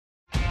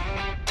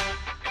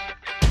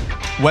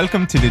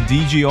Welcome to the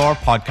DGR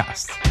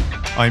podcast.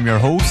 I'm your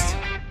host,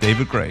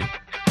 David Gray.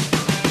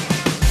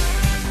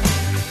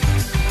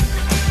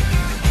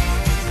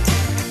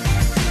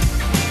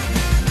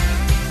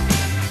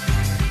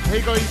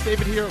 Hey guys,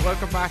 David here.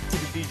 Welcome back to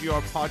the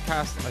DGR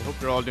podcast. I hope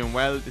you're all doing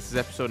well. This is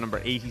episode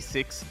number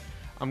 86.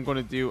 I'm going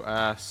to do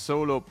a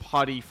solo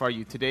potty for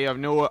you today. I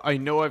know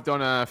I've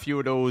done a few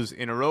of those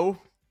in a row,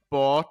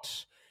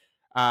 but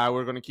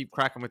we're going to keep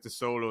cracking with the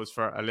solos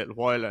for a little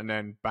while and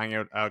then bang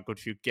out a good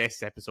few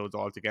guest episodes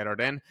all together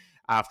then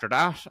after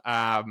that.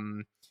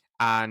 And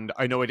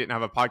I know I didn't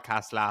have a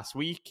podcast last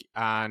week,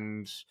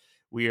 and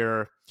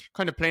we're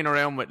kind of playing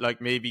around with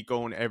like maybe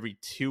going every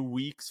 2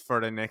 weeks for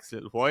the next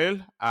little while.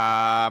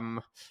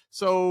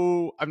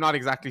 So I'm not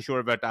exactly sure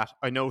about that.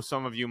 I know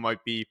some of you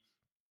might be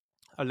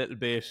a little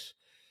bit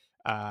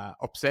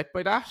upset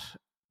by that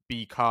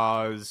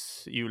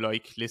because you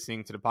like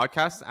listening to the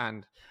podcast,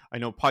 and I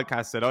know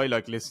podcasts that I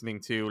like listening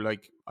to,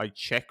 like I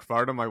check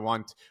for them. I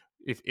want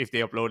if they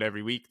upload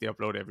every week, they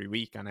upload every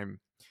week, and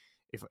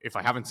if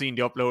I haven't seen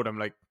the upload, I'm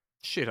like,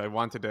 shit, it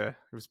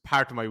was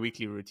part of my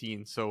weekly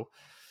routine. So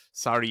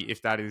sorry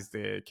if that is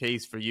the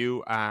case for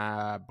you,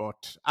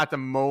 but at the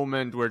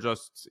moment we're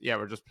just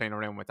playing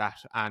around with that,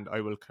 and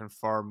I will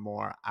confirm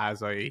more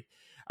as we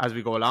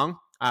go along.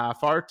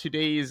 For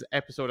today's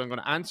episode, I'm going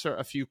to answer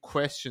a few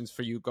questions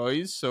for you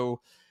guys.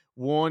 So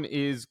one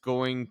is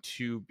going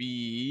to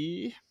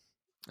be,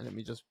 let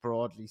me just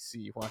broadly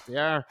see what they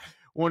are.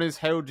 One is,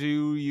 how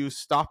do you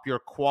stop your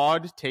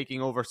quad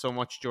taking over so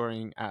much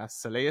during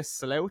Soleus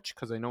slouch?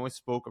 Because I know I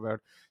spoke about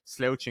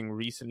slouching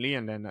recently,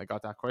 and then I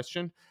got that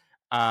question.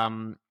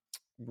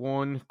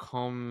 One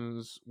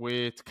comes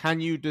with, can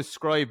you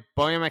describe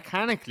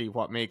biomechanically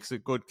what makes a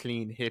good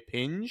clean hip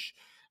hinge?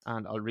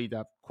 And I'll read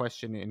that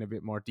question in a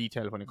bit more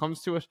detail when it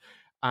comes to it.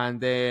 And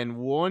then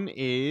one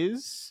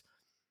is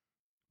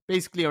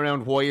basically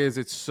around, why is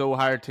it so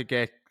hard to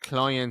get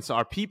clients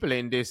or people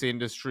in this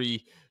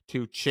industry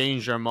to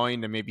change their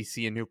mind and maybe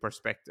see a new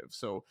perspective?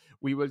 So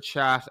we will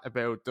chat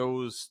about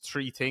those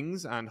three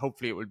things, and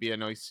hopefully it will be a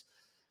nice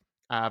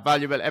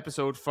valuable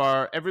episode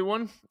for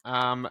everyone.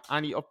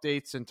 Any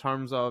updates in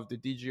terms of the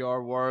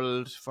DGR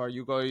world for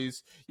you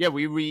guys? Yeah,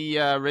 we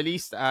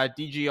released a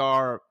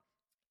DGR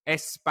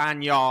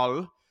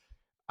Espanol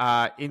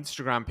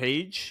Instagram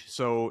page.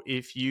 So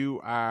if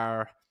you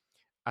are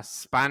a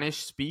Spanish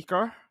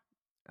speaker,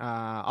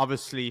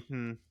 obviously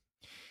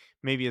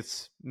maybe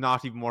it's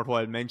not even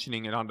worthwhile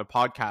mentioning it on the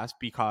podcast,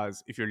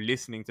 because if you're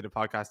listening to the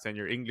podcast, then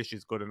your English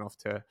is good enough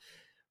to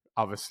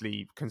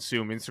obviously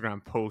consume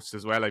Instagram posts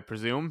as well, I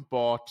presume.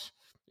 But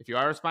if you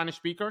are a Spanish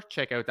speaker,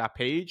 check out that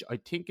page. I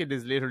think it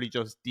is literally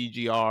just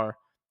DGR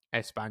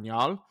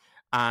Espanol,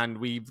 and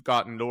we've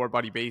gotten lower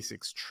body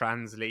basics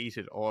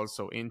translated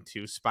also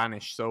into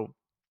Spanish. So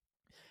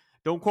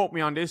don't quote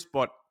me on this,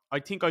 but I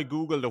think I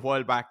Googled a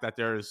while back that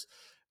there's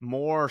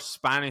more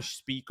Spanish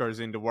speakers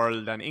in the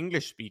world than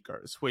English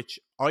speakers, which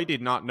I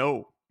did not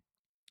know.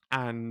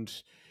 And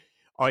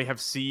I have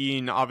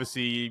seen,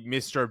 obviously,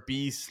 Mr.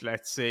 Beast,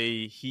 let's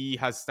say, he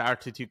has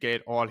started to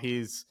get all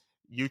his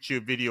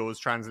YouTube videos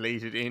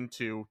translated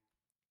into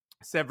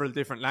several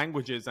different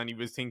languages, and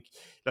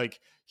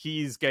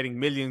he's getting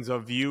millions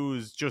of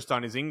views just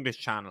on his English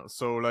channel.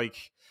 So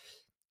like,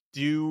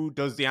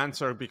 does the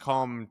answer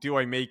become, do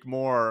I make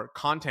more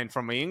content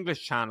from my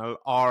English channel,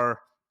 or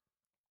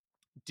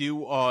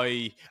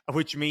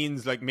which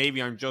means like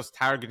maybe I'm just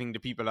targeting the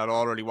people that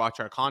already watch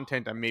our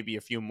content and maybe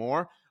a few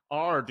more,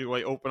 or do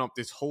I open up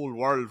this whole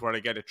world where I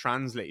get it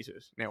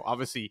translated? Now,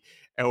 obviously,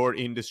 our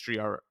industry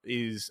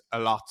is a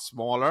lot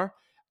smaller,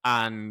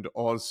 and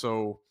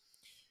also,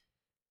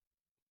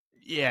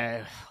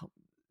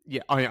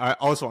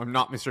 I'm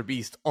not Mr.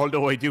 Beast,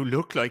 although I do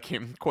look like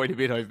him quite a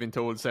bit, I've been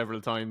told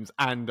several times,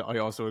 and I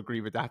also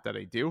agree with that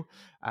I do.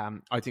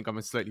 I think I'm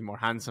a slightly more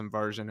handsome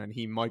version, and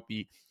he might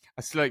be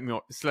a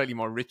slightly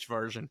more rich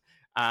version,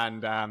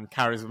 and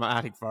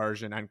charismatic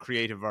version, and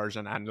creative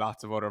version, and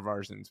lots of other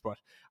versions. But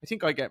I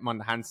think I get him on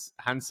the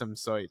handsome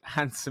side,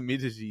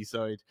 handsomidity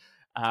side.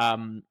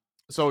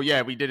 So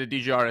yeah, we did a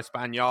DGR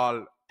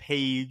Espanol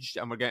page,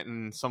 and we're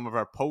getting some of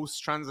our posts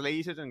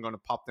translated and going to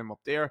pop them up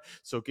there.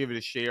 So give it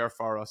a share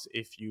for us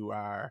if you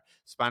are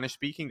Spanish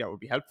speaking. That would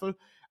be helpful.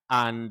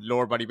 And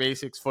lower body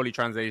basics fully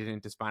translated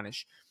into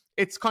Spanish.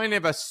 It's kind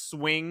of a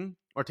swing.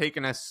 We're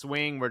taking a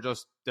swing.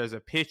 There's a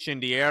pitch in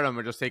the air, and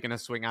we're just taking a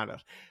swing at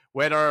it.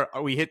 Whether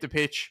we hit the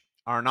pitch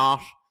or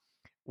not,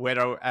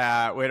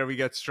 whether we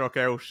get struck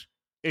out,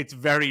 it's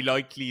very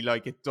likely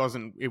like it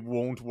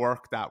won't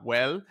work that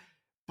well.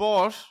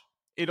 But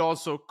it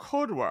also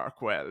could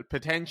work well,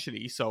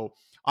 potentially. So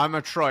I'm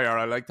a trier.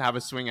 I like to have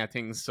a swing at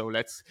things. So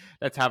let's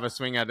have a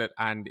swing at it.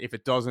 And if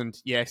it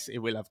doesn't, yes, it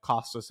will have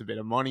cost us a bit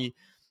of money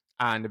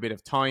and a bit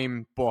of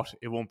time, but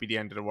it won't be the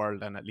end of the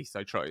world, and at least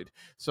I tried.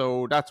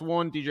 So that's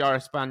one. DGR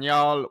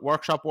Espanol.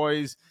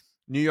 Workshop-wise,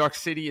 New York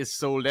City is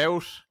sold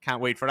out. Can't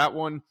wait for that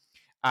one.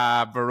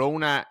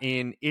 Verona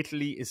in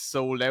Italy is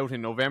sold out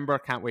in November.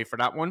 Can't wait for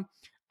that one.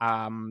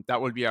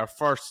 That will be our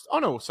first. Oh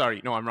no,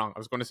 sorry, no, I'm wrong. I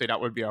was going to say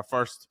that would be our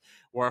first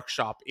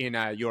workshop in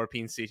a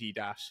European city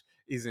that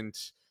isn't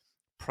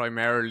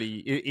primarily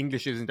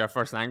English isn't our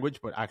first language,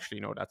 but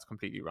actually no, that's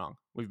completely wrong.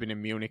 We've been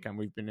in Munich and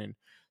we've been in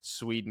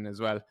Sweden as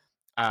well.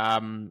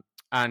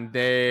 And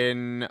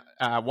then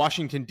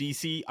Washington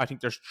DC, I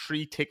think there's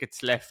 3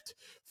 tickets left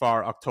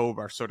for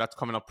October, so that's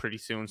coming up pretty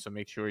soon. So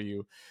make sure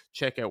you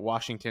check out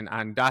Washington,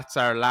 and that's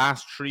our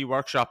last 3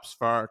 workshops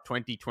for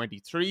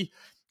 2023.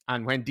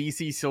 And when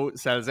DC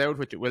sells out,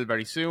 which it will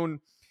very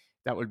soon,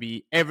 that will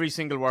be every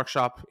single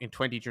workshop in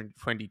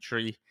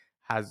 2023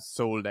 has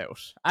sold out.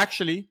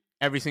 Actually,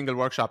 every single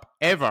workshop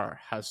ever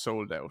has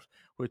sold out,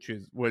 which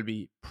will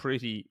be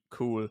pretty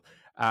cool.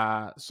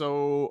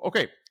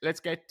 Okay, let's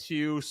get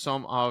to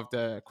some of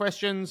the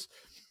questions.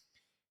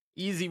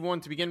 Easy one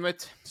to begin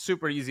with.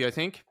 Super easy, I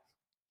think.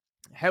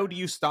 How do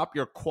you stop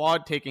your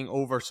quad taking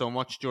over so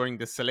much during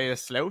the Soleus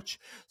slouch?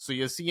 So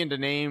you'll see in the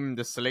name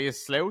the Soleus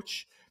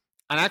slouch.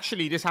 And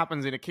actually, this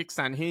happens in a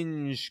kickstand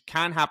hinge,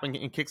 can happen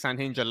in kickstand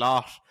hinge a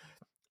lot,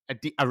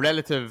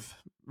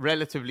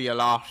 relatively a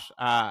lot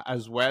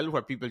as well,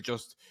 where people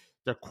just,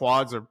 their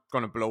quads are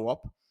going to blow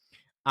up.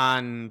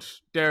 And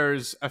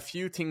there's a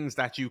few things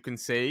that you can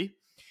say.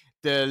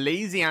 The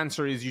lazy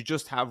answer is you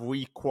just have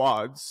weak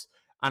quads.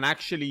 And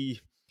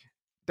actually,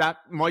 that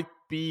might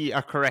be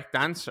a correct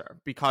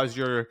answer because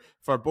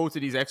for both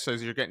of these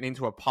exercises, you're getting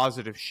into a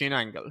positive shin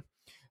angle.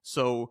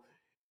 So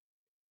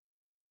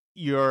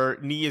your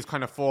knee is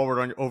kind of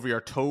forward over your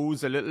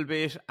toes a little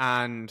bit,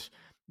 and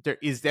there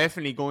is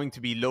definitely going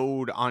to be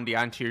load on the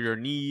anterior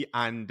knee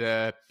and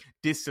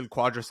distal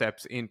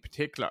quadriceps in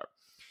particular.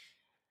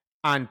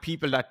 And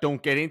people that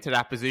don't get into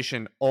that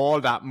position all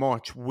that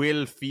much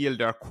will feel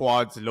their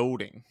quads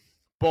loading.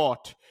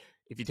 But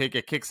if you take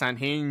a kickstand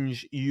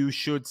hinge, you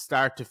should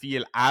start to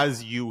feel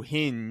as you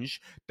hinge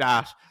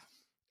that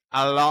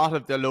a lot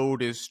of the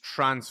load is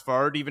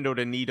transferred, even though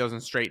the knee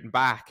doesn't straighten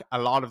back. A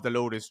lot of the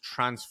load is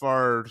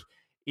transferred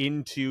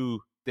into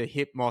the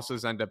hip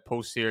muscles and the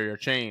posterior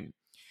chain.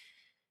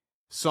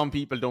 Some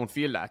people don't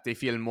feel that. They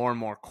feel more and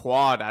more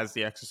quad as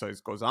the exercise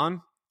goes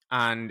on.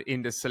 And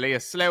in the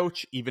Soleus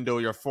slouch, even though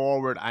you're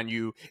forward and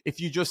if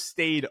you just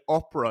stayed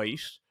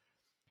upright,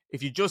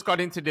 if you just got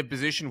into the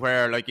position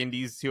where, like in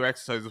these 2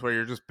 exercises, where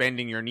you're just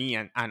bending your knee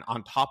and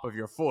on top of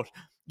your foot,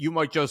 you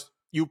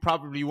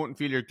probably wouldn't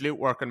feel your glute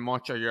working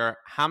much or your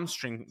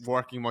hamstring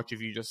working much if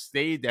you just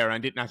stayed there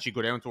and didn't actually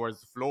go down towards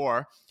the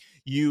floor.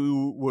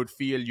 You would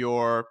feel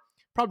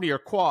probably your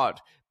quad.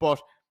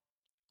 But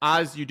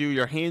as you do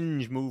your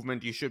hinge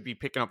movement, you should be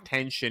picking up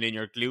tension in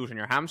your glute and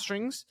your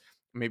hamstrings,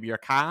 maybe your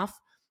calf.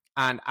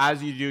 And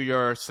as you do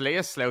your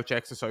Soleus slouch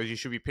exercise, you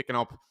should be picking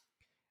up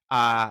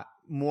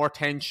more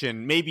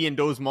tension, maybe in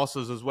those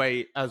muscles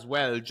as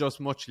well, just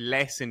much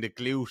less in the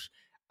glute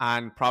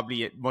and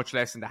probably much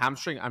less in the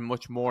hamstring and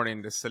much more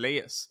in the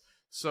Soleus.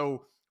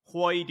 So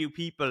why do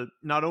people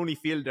not only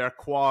feel their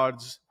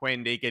quads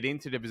when they get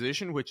into the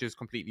position, which is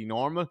completely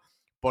normal,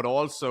 but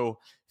also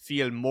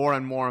feel more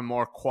and more and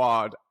more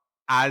quad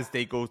as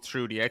they go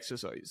through the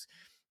exercise?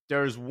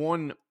 There's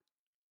 2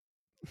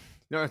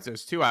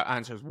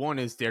 answers. One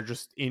is they're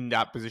just in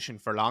that position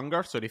for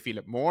longer, so they feel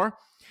it more.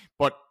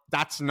 But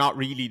that's not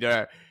really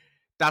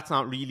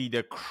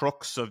the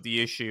crux of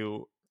the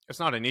issue. It's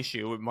not an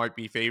issue. It might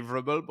be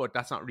favorable, but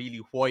that's not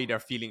really why they're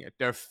feeling it.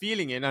 They're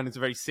feeling it, and it's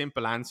a very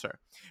simple answer,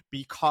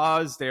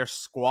 because they're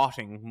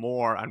squatting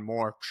more and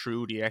more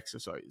through the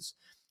exercise.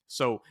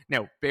 So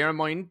now, bear in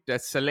mind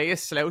that Soleus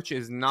slouch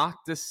is not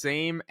the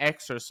same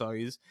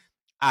exercise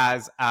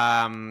as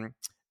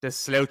the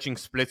slouching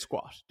split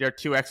squat. There are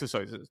 2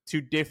 exercises,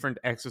 2 different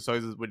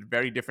exercises with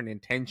very different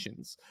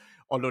intentions.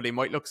 Although they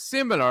might look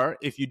similar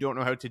if you don't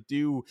know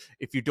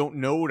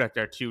that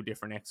they're 2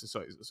 different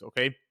exercises,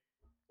 okay?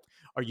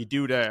 Or you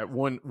do the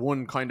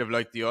one kind of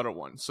like the other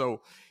one.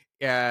 So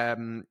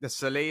the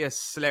Soleus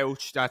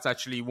slouch, that's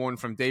actually one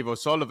from Dave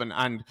O'Sullivan.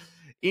 And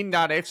in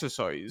that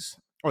exercise,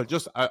 I'll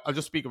just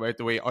speak about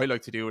the way I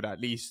like to do it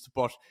at least,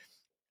 but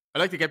I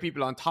like to get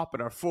people on top of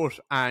their foot,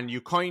 and you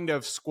kind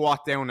of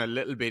squat down a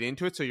little bit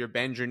into it. So you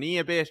bend your knee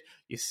a bit,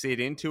 you sit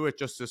into it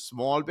just a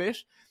small bit.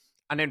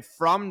 And then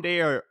from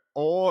there,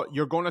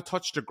 you're going to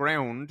touch the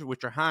ground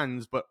with your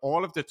hands, but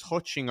all of the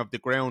touching of the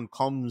ground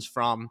comes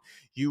from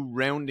you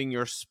rounding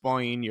your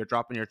spine. You're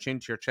dropping your chin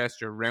to your chest,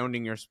 you're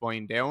rounding your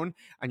spine down,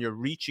 and you're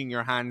reaching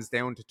your hands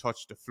down to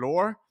touch the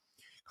floor,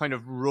 kind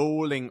of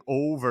rolling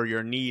over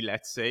your knee,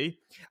 let's say.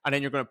 And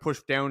then you're going to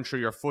push down through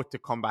your foot to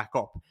come back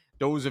up.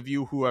 Those of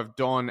you who have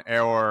done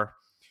our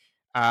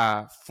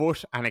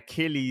foot,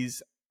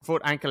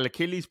 ankle,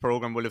 Achilles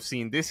program will have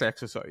seen this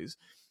exercise.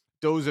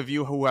 Those of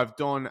you who have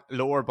done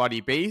lower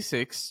body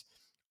basics,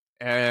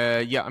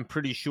 I'm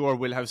pretty sure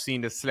will have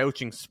seen the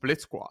slouching split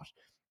squat.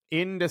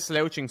 In the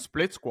slouching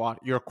split squat,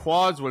 your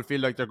quads will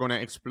feel like they're going to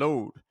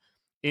explode.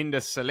 In the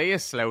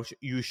Soleus slouch,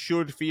 you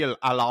should feel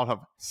a lot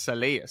of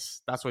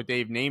Soleus. That's why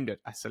Dave named it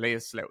a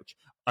Soleus slouch.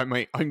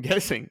 I'm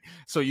guessing.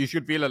 So you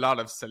should feel a lot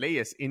of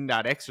Soleus in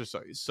that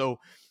exercise. So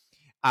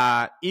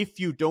if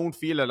you don't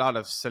feel a lot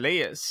of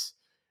Soleus,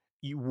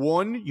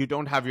 one, you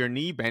don't have your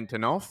knee bent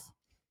enough.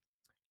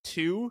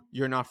 Two,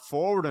 you're not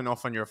forward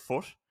enough on your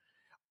foot.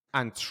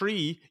 And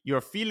three,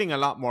 you're feeling a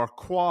lot more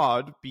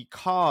quad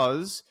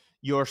because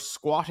you're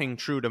squatting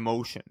through the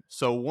motion.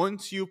 So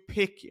once you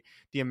pick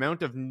the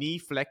amount of knee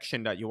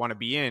flexion that you want to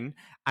be in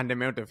and the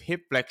amount of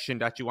hip flexion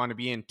that you want to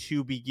be in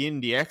to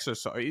begin the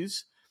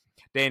exercise,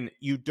 then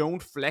you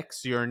don't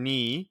flex your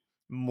knee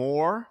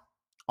more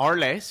or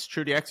less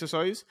through the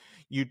exercise.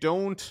 You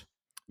don't,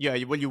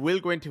 well, you will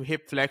go into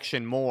hip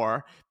flexion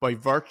more by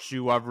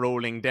virtue of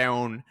rolling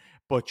down,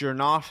 but you're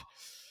not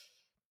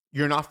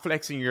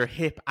flexing your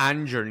hip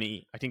and your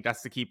knee. I think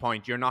that's the key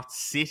point. You're not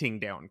sitting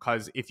down,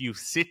 because if you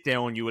sit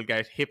down, you will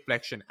get hip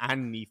flexion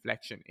and knee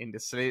flexion. In the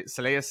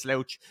Soleus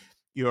slouch,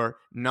 you're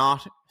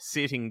not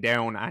sitting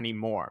down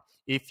anymore.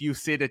 If you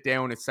sit it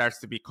down, it starts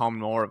to become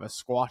more of a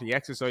squatty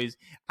exercise,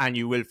 and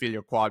you will feel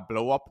your quad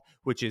blow up,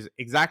 which is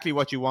exactly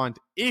what you want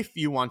if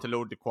you want to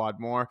load the quad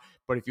more.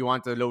 But if you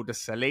want to load the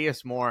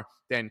Soleus more,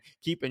 then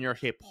keeping your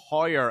hip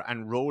higher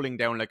and rolling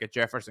down like a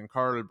Jefferson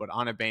curl but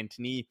on a bent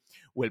knee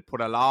will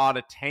put a lot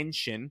of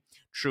tension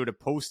through the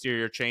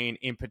posterior chain,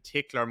 in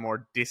particular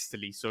more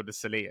distally, so the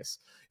Soleus.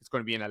 It's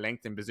going to be in a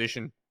lengthened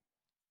position.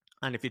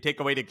 And if you take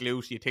away the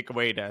glute, you take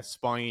away the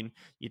spine,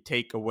 you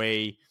take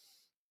away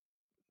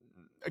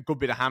a good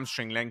bit of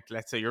hamstring length,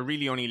 let's say, you're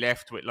really only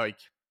left with like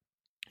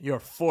your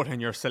foot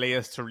and your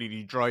Soleus to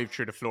really drive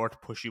through the floor to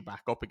push you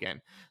back up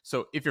again.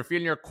 So if you're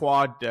feeling your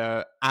quad,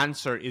 the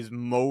answer is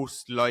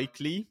most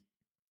likely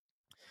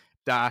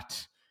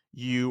that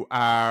you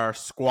are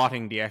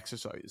squatting the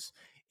exercise.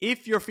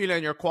 If you're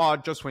feeling your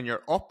quad just when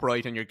you're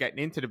upright and you're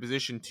getting into the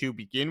position to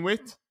begin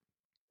with,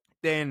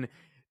 then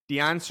the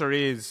answer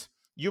is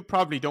you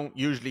probably don't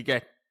usually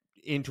get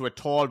into a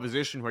tall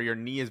position where your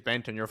knee is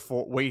bent and your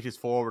weight is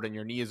forward and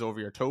your knee is over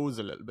your toes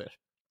a little bit.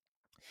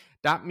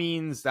 That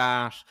means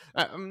that,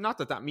 not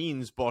that that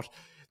means, but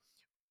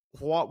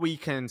what we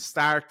can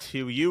start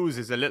to use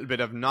is a little bit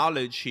of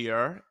knowledge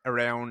here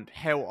around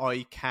how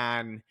I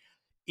can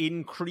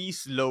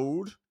increase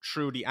load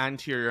through the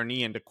anterior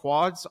knee and the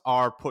quads,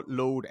 or put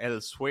load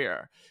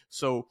elsewhere.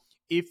 So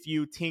if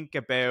you think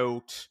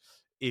about,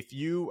 if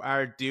you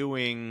are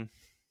doing,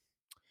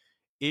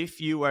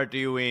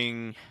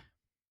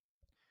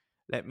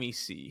 let me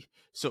see.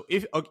 So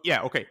if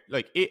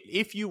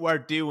you are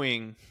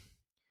doing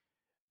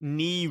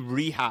knee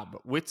rehab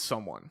with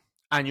someone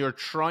and you're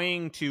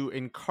trying to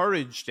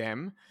encourage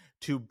them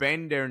to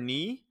bend their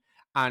knee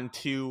and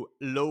to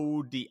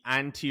load the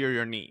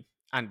anterior knee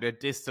and the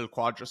distal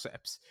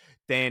quadriceps,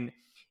 then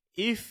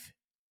if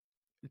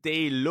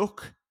they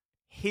look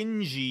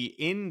hingy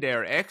in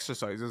their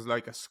exercises,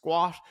 like a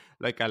squat,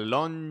 like a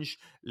lunge,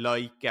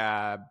 like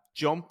a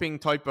jumping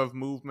type of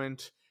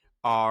movement,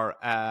 or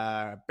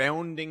a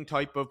bounding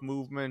type of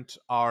movement,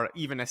 or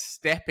even a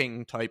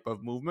stepping type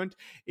of movement,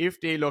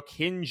 if they look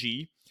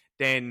hingy,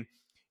 then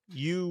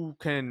you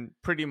can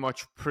pretty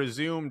much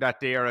presume that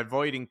they are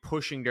avoiding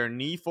pushing their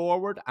knee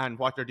forward, and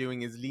what they're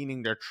doing is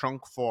leaning their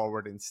trunk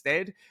forward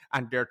instead,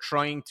 and they're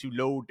trying to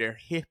load their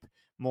hip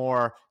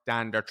more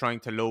than they're trying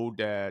to load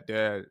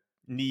the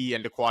knee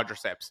and the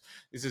quadriceps.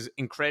 This is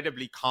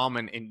incredibly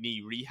common in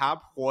knee rehab.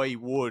 Why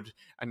would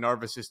a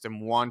nervous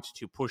system want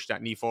to push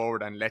that knee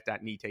forward and let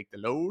that knee take the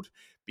load?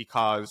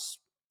 Because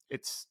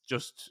it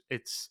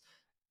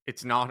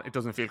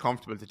doesn't feel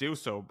comfortable to do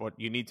so, but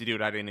you need to do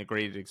that in a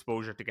graded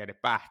exposure to get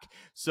it back.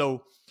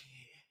 So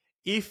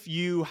if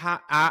you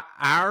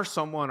are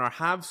someone or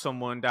have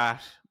someone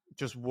that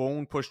just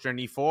won't push their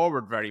knee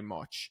forward very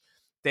much,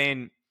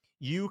 then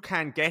you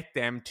can get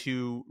them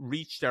to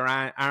reach their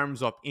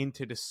arms up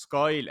into the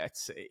sky,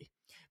 let's say,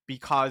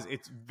 because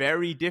it's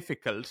very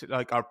difficult,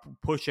 like, or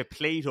push a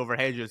plate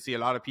overhead. You'll see a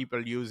lot of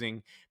people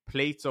using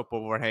plates up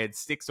overhead,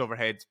 sticks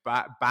overhead,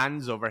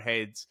 bands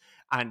overheads,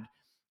 and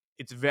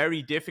it's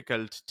very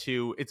difficult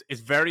to,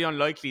 it's very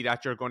unlikely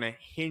that you're going to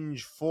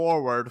hinge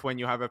forward when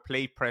you have a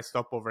plate pressed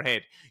up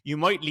overhead. You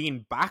might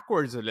lean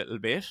backwards a little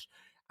bit,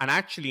 and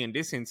actually in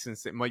this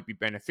instance it might be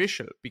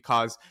beneficial,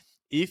 because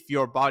if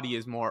your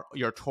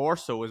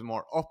torso is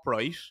more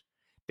upright,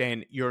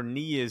 then your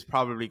knee is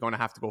probably going to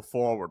have to go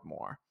forward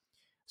more.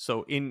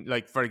 So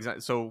for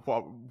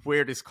example,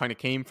 where this kind of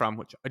came from,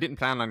 which I didn't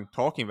plan on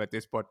talking about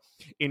this, but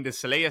in the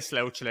Soleus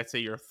slouch, let's say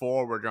you're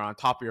forward, you're on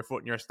top of your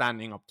foot and you're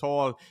standing up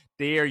tall,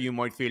 there you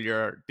might feel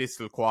your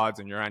distal quads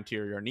and your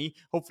anterior knee,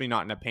 hopefully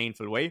not in a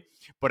painful way.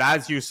 But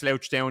as you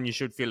slouch down, you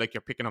should feel like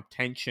you're picking up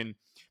tension,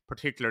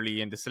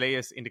 particularly in the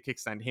Soleus, in the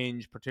kickstand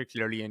hinge,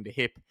 particularly in the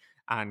hip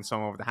and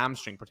some of the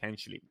hamstring,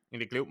 potentially in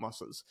the glute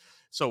muscles.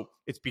 So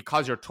it's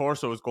because your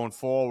torso is going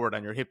forward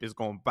and your hip is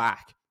going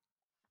back,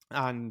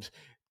 and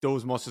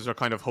those muscles are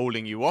kind of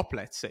holding you up,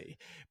 let's say.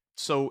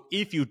 So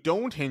if you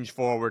don't hinge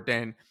forward,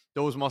 then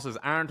those muscles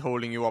aren't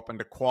holding you up and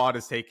the quad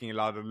is taking a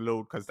lot of the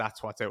load because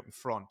that's what's out in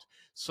front.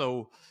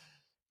 So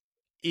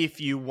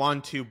if you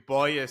want to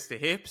bias the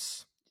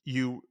hips,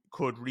 you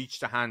could reach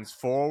the hands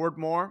forward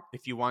more.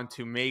 If you want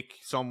to make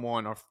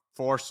someone or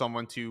force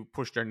someone to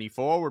push their knee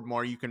forward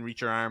more, you can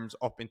reach your arms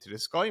up into the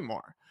sky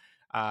more.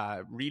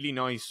 Really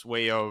nice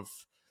way of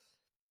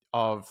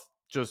of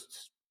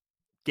just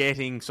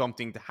getting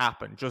something to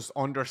happen, just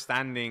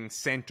understanding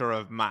center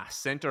of mass.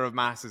 Center of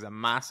mass is a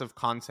massive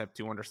concept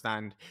to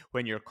understand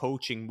when you're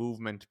coaching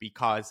movement,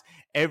 because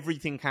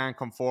everything can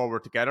come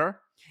forward together,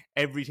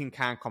 everything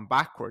can come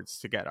backwards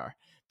together.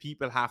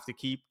 People have to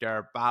keep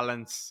their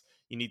balance.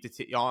 You need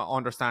to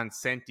understand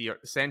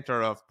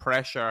center of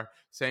pressure,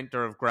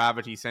 center of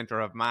gravity, center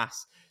of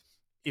mass.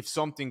 If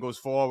something goes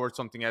forward,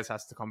 something else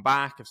has to come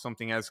back. If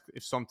something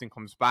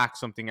comes back,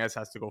 something else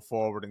has to go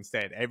forward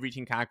instead.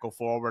 Everything can't go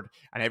forward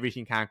and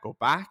everything can't go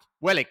back.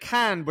 Well, it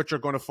can, but you're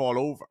going to fall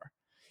over.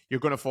 You're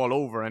going to fall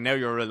over, and now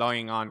you're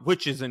relying on,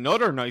 which is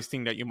another nice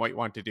thing that you might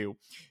want to do.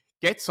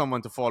 Get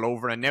someone to fall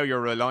over, and now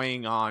you're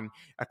relying on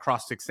a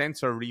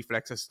cross-extensor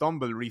reflex, a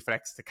stumble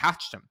reflex to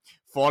catch them.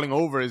 Falling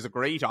over is a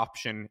great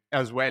option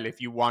as well if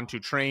you want to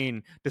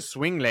train the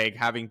swing leg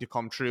having to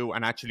come through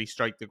and actually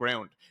strike the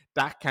ground.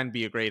 That can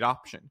be a great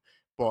option.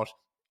 But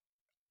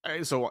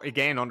so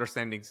again,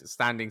 understanding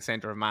standing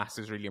center of mass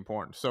is really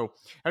important. So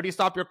how do you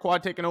stop your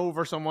quad taking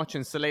over so much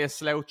in Soleus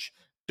slouch?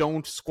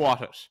 Don't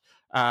squat it.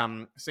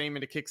 Same in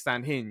the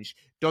kickstand hinge.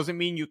 Doesn't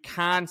mean you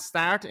can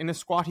start in a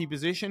squatty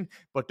position,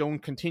 but don't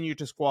continue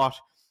to squat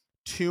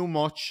too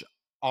much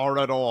or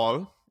at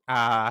all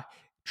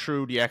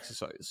through the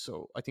exercise.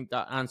 So I think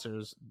that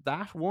answers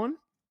that one.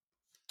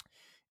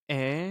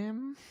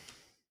 Okay,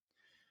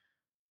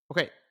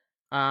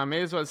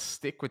 may as well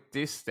stick with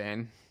this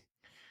then,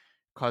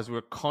 because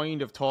we're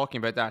kind of talking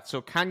about that.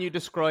 So can you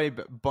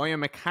describe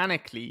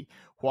biomechanically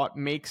what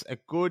makes a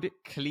good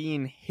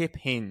clean hip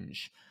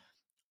hinge?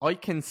 I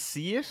can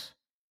see it.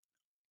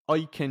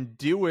 I can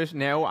do it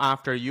now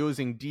after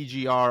using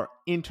DGR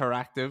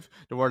Interactive,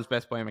 the world's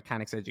best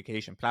biomechanics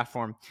education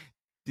platform.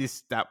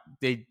 That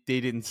they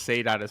didn't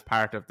say that as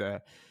part of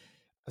the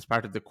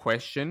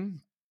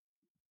question,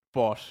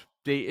 but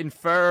they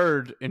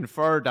inferred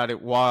that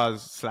it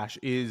was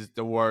 / is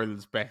the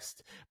world's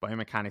best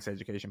biomechanics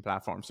education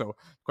platform. So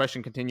the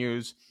question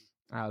continues.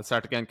 I'll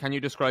start again. Can you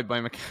describe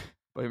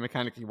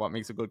biomechanically what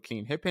makes a good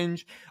clean hip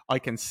hinge? I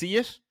can see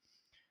it.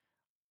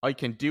 I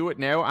can do it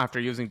now after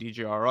using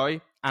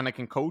DGRI, and I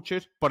can coach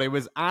it, but I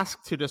was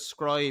asked to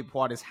describe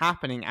what is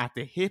happening at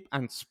the hip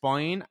and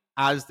spine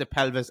as the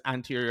pelvis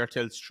anterior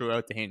tilts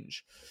throughout the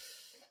hinge.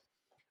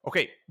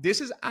 Okay, this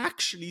is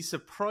actually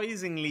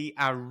surprisingly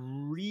a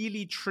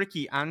really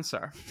tricky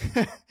answer.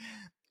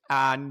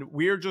 And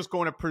we're just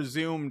going to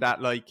presume that,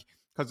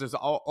 because there's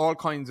all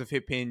kinds of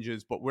hip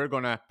hinges, but we're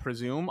going to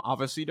presume,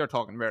 obviously, they're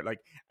talking about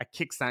like a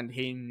kickstand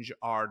hinge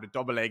or the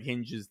double leg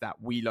hinges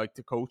that we like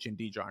to coach in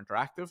DGR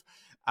Interactive,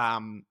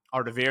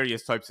 or the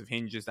various types of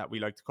hinges that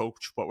we like to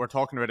coach. But we're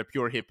talking about a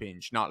pure hip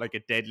hinge, not like a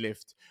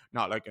deadlift,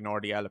 not like an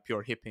RDL, a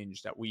pure hip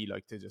hinge that we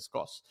like to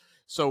discuss.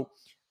 So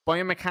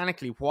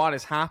biomechanically, what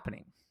is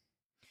happening?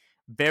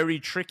 Very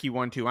tricky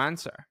one to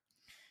answer,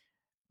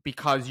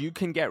 because you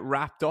can get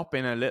wrapped up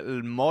in a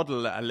little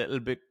muddle, a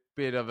little bit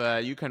of a,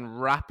 you can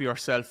wrap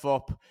yourself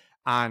up.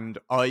 And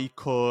I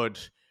could,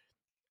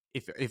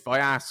 if I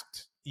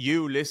asked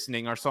you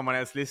listening or someone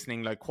else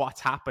listening, like, what's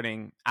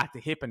happening at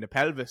the hip and the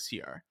pelvis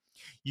here,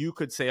 you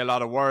could say a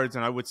lot of words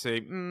and I would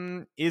say,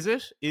 is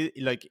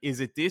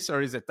it this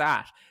or is it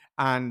that?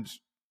 And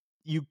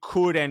you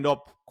could end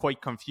up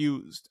quite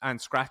confused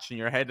and scratching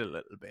your head a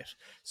little bit.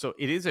 So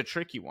it is a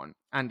tricky one.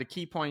 And the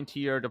key point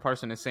here, the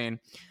person is saying,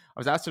 I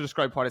was asked to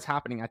describe what is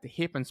happening at the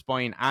hip and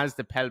spine as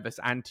the pelvis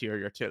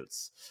anterior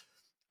tilts.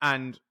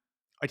 And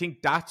I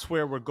think that's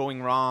where we're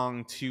going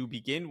wrong to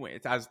begin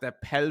with, as the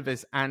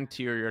pelvis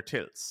anterior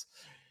tilts.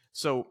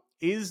 So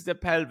is the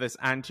pelvis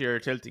anterior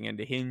tilting in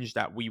the hinge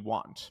that we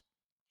want?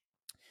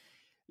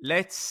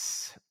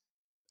 Let's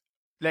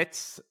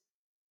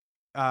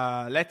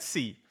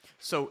see.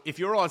 So if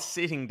you're all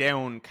sitting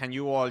down, can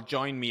you all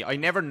join me? I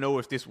never know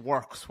if this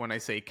works when I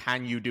say,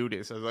 can you do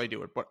this as I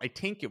do it? But I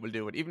think it will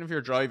do it. Even if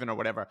you're driving or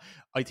whatever,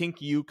 I think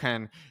you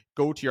can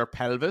go to your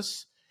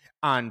pelvis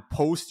and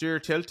posterior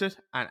tilt it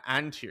and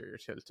anterior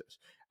tilt it.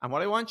 And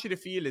what I want you to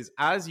feel is,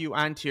 as you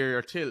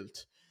anterior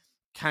tilt,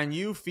 can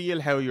you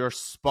feel how your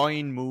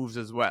spine moves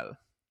as well?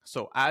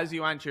 So as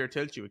you anterior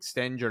tilt, you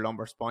extend your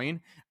lumbar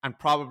spine and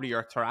probably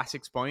your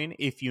thoracic spine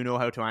if you know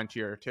how to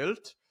anterior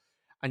tilt,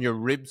 and your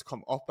ribs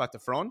come up at the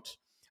front.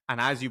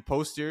 And as you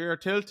posterior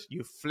tilt,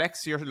 you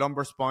flex your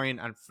lumbar spine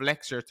and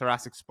flex your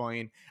thoracic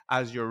spine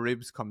as your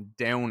ribs come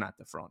down at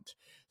the front.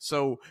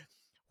 So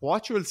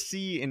what you'll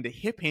see in the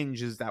hip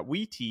hinges that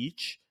we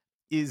teach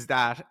is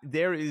that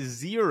there is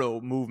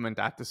zero movement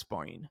at the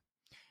spine.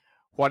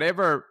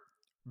 Whatever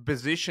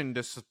position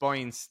the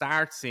spine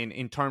starts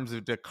in terms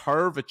of the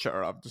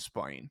curvature of the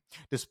spine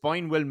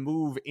will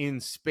move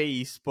in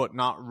space, but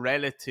not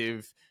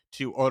relative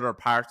to other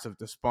parts of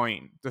the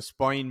spine. The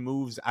spine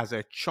moves as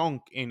a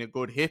chunk in a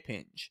good hip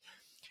hinge.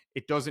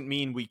 It doesn't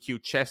mean we cue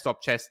chest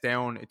up, chest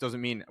down. It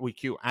doesn't mean we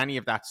cue any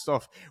of that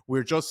stuff.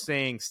 We're just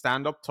saying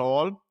stand up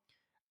tall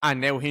and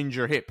now hinge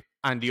your hip.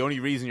 And the only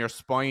reason your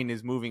spine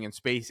is moving in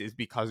space is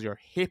because your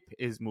hip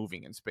is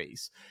moving in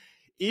space.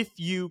 if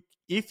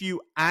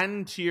you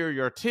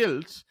anterior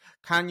tilt,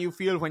 can you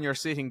feel when you're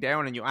sitting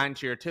down and you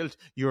anterior tilt,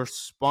 your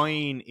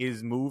spine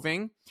is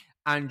moving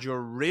and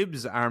your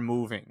ribs are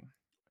moving?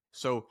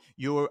 So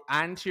your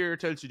anterior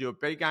tilt, you do a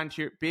big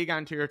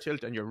anterior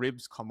tilt, and your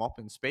ribs come up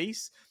in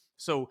space.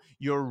 So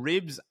your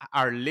ribs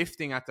are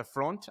lifting at the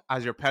front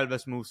as your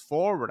pelvis moves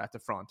forward at the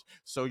front.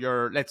 So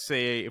let's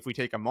say if we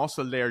take a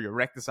muscle there, your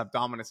rectus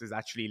abdominis is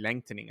actually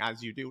lengthening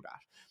as you do that.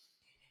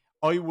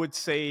 I would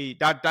say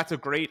that that's a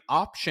great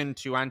option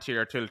to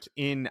anterior tilt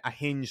in a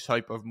hinge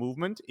type of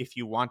movement if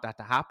you want that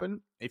to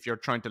happen, if you're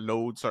trying to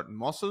load certain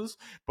muscles.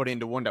 But in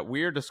the one that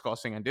we're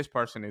discussing, and this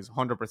person is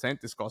 100%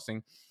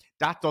 discussing,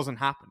 that doesn't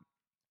happen.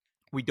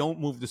 We don't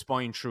move the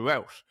spine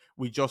throughout.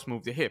 We just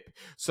move the hip.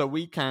 So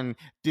we can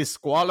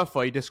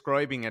disqualify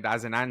describing it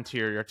as an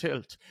anterior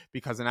tilt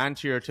because an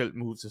anterior tilt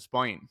moves the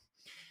spine.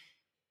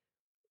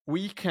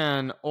 We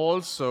can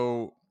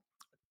also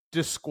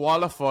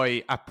disqualify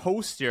a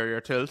posterior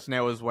tilt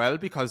now as well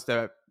because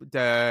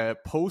the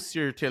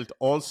posterior tilt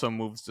also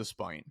moves the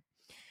spine.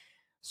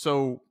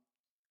 So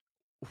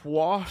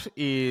what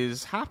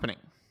is happening?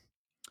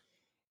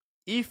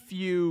 If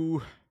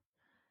you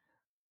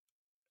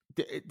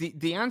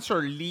the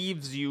answer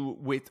leaves you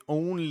with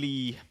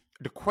only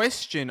the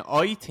question,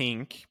 I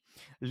think,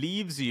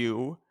 leaves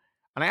you,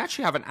 and I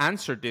actually haven't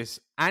answered this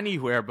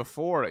anywhere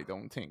before, I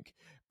don't think,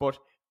 but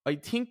I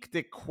think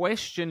the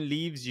question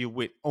leaves you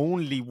with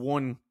only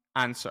one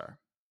answer,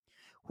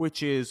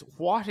 which is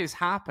what is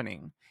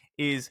happening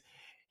is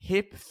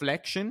hip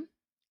flexion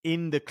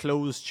in the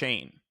closed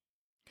chain.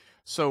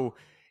 So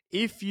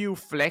if you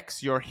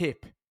flex your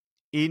hip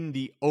in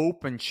the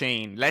open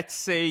chain, let's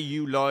say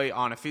you lie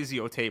on a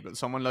physio table,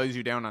 someone lies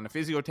you down on a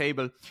physio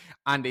table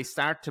and they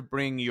start to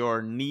bring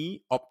your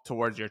knee up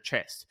towards your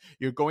chest.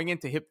 You're going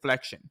into hip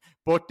flexion,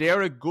 but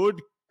they're a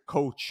good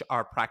coach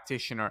or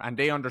practitioner and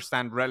they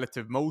understand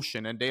relative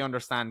motion, and they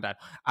understand that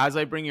as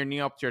I bring your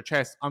knee up to your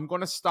chest, I'm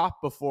going to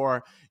stop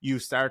before you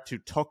start to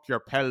tuck your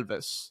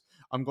pelvis.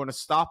 I'm going to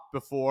stop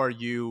before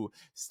you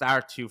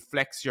start to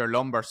flex your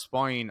lumbar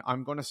spine.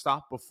 I'm going to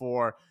stop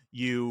before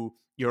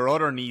your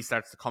other knee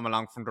starts to come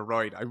along from the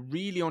right. I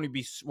really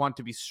only want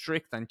to be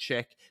strict and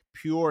check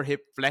pure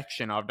hip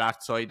flexion of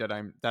that side that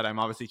I'm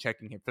obviously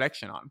checking hip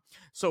flexion on.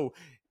 So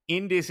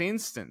in this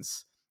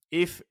instance,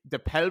 if the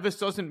pelvis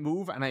doesn't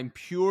move and I'm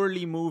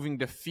purely moving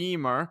the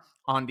femur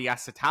on the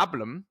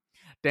acetabulum,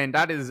 then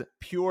that is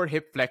pure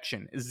hip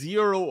flexion.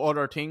 Zero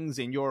other things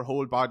in your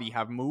whole body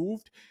have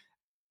moved.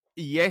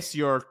 Yes,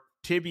 your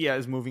tibia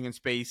is moving in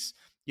space.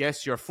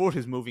 Yes, your foot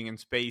is moving in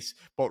space,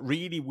 but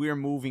really we're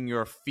moving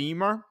your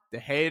femur, the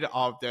head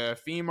of the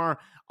femur,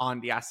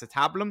 on the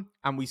acetabulum,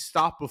 and we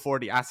stop before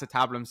the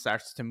acetabulum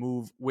starts to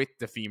move with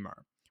the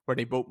femur, where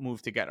they both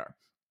move together.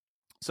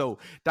 So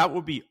that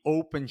would be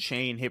open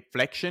chain hip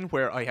flexion,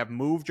 where I have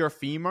moved your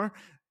femur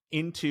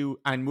into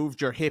and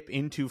moved your hip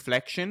into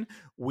flexion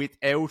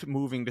without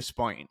moving the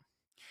spine.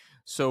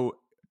 So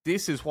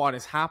this is what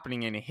is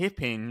happening in a hip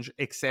hinge,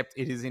 except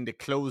it is in the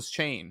closed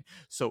chain.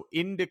 So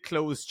in the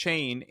closed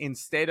chain,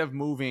 instead of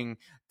moving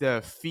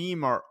the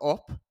femur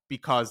up,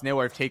 because now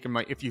I've taken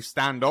if you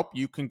stand up,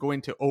 you can go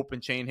into open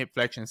chain hip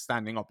flexion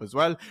standing up as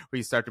well, where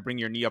you start to bring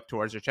your knee up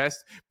towards your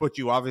chest, but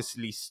you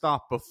obviously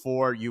stop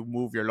before you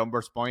move your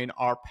lumbar spine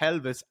or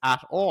pelvis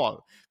at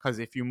all. Because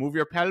if you move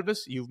your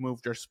pelvis, you've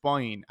moved your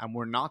spine, and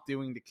we're not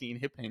doing the clean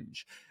hip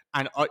hinge.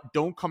 And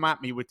don't come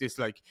at me with this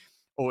like,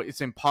 oh,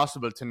 it's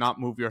impossible to not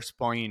move your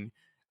spine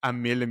a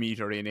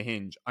millimeter in a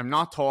hinge. I'm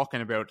not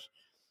talking about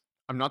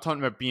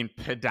being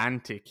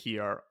pedantic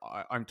here.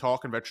 I'm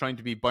talking about trying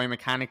to be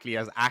biomechanically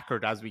as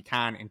accurate as we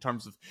can in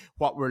terms of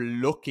what we're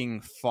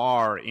looking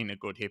for in a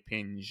good hip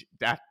hinge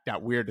that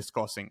we're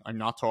discussing. I'm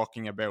not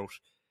talking about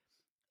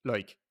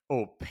like,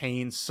 oh,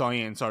 pain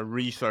science or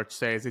research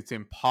says it's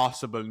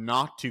impossible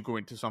not to go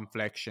into some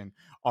flexion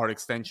or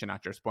extension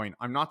at your spine.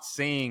 I'm not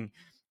saying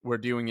we're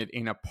doing it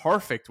in a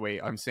perfect way.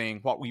 I'm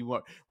saying what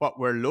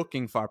we're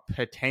looking for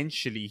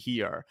potentially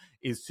here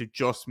is to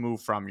just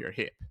move from your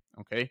hip.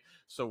 Okay,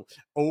 so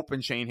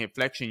open chain hip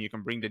flexion, you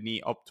can bring the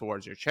knee up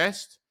towards your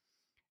chest,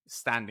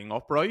 standing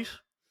upright,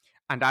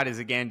 and that is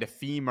again the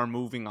femur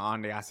moving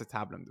on the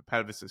acetabulum. The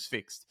pelvis is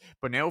fixed.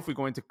 But now if we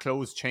go into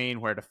closed chain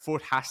where the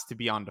foot has to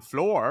be on the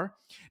floor,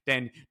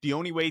 then the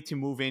only way to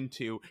move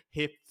into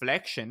hip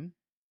flexion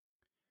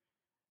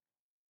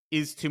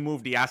is to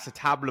move the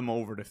acetabulum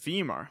over the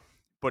femur.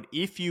 But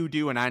if you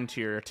do an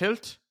anterior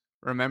tilt,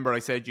 remember I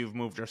said you've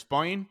moved your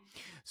spine.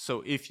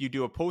 So if you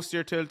do a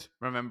posterior tilt,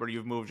 remember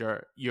you've moved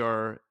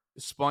your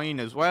spine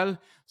as well.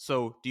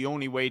 So the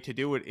only way to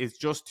do it is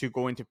just to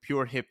go into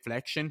pure hip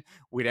flexion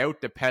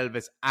without the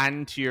pelvis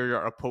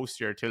anterior or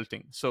posterior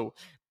tilting. So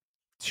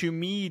to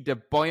me,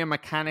 the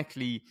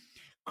biomechanically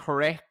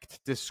correct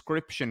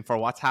description for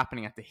what's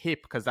happening at the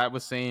hip, because that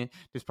was saying,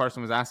 this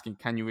person was asking,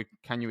 can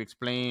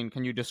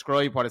you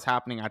describe what is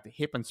happening at the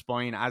hip and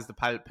spine as the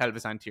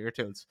pelvis anterior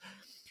tilts?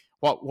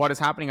 What is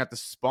happening at the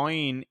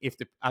spine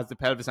as the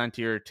pelvis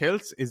anterior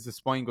tilts is the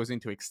spine goes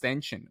into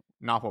extension,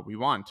 not what we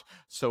want.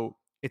 So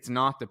It's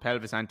not the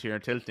pelvis anterior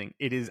tilting.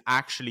 It is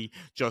actually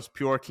just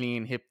pure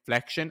clean hip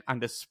flexion,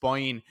 and the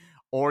spine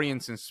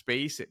orients in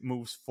space. It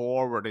moves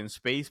forward in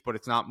space, but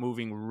it's not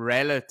moving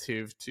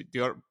relative to the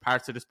other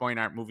parts of the spine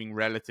aren't moving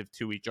relative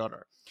to each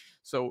other.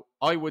 So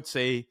I would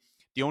say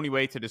the only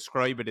way to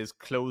describe it is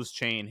closed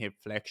chain hip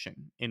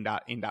flexion in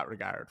that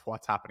regard.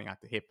 What's happening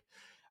at the hip?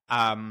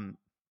 Um,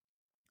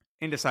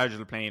 in the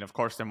sagittal plane, of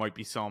course, there might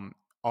be some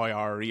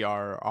IR,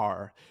 ER,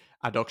 or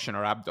adduction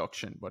or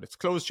abduction, but it's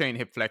closed chain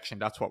hip flexion.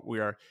 That's what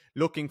we're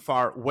looking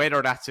for.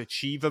 Whether that's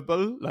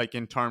achievable, like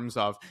in terms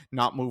of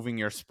not moving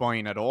your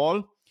spine at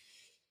all,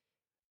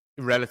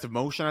 relative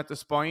motion at the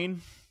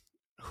spine,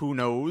 who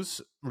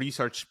knows?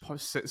 Research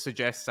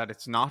suggests that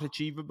it's not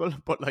achievable,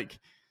 but like,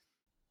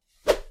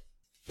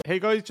 hey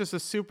guys, just a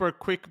super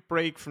quick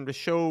break from the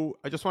show.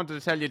 I just wanted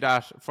to tell you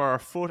that for our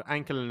foot,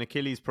 ankle, and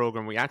Achilles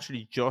program, we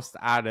actually just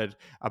added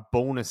a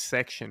bonus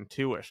section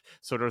to it.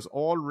 So there's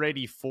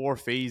already 4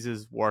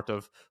 phases worth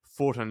of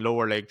foot and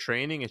lower leg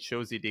training. It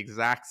shows you the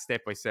exact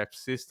step-by-step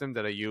system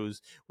that I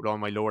use with all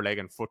my lower leg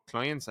and foot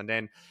clients. And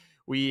then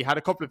we had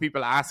a couple of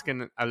people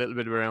asking a little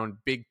bit around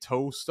big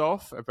toe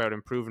stuff, about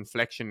improving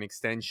flexion,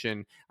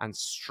 extension, and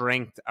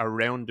strength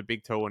around the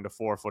big toe and the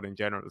forefoot in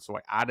general. So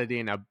I added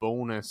in a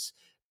bonus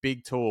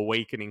big toe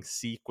awakening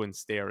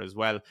sequence there as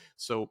well.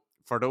 So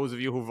for those of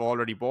you who've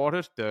already bought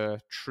it,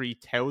 the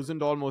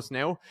 3,000 almost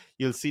now,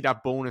 you'll see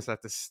that bonus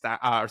at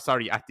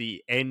the at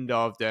the end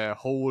of the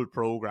whole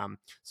program.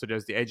 So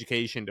there's the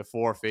education, the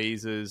 4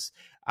 phases,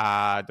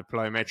 the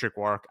plyometric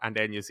work, and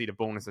then you'll see the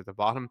bonus at the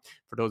bottom.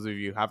 For those of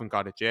you who haven't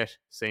got it yet,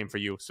 same for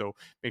you. So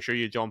make sure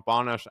you jump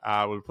on it.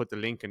 We'll put the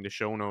link in the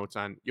show notes,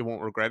 and you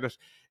won't regret it.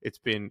 It's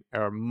been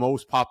our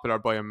most popular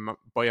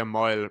by a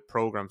mile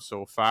program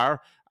so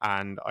far,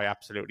 and I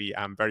absolutely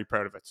am very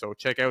proud of it. So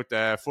check out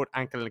the foot,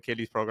 ankle, and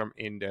Achilles program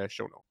in the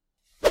show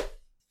notes.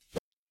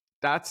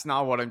 That's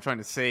not what I'm trying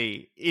to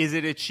say. Is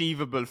it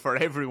achievable for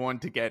everyone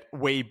to get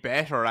way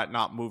better at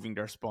not moving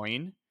their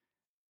spine?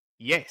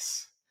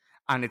 Yes.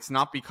 And it's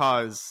not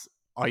because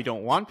I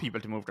don't want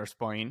people to move their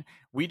spine.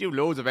 We do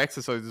loads of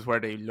exercises where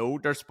they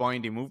load their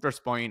spine, they move their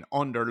spine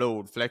under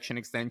load, flexion,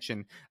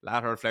 extension,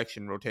 lateral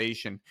flexion,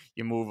 rotation.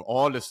 You move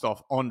all this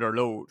stuff under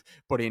load.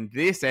 But in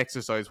this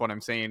exercise, what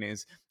I'm saying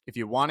is, if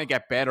you want to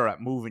get better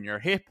at moving your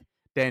hip,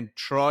 then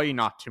try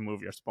not to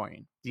move your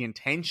spine. The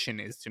intention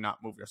is to not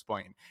move your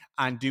spine,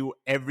 and do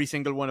every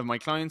single one of my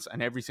clients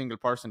and every single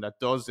person that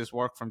does this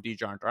work from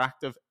DJR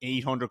Interactive,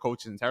 800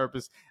 coaches and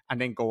therapists,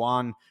 and then go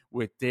on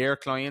with their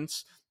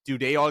clients. Do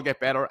they all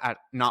get better at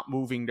not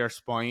moving their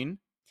spine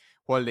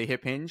while they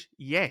hip hinge?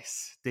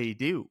 Yes, they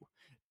do.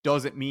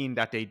 Does it mean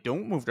that they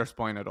don't move their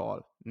spine at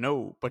all?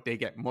 No, but they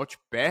get much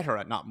better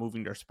at not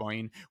moving their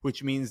spine,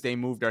 which means they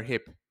move their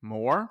hip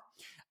more,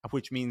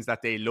 which means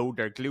that they load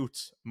their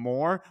glutes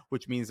more,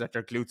 which means that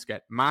their glutes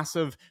get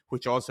massive,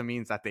 which also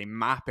means that they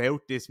map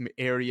out this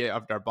area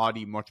of their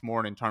body much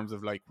more in terms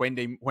of like when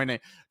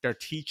they're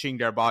teaching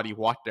their body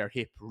what their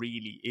hip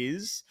really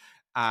is.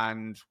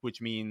 And which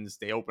means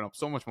they open up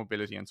so much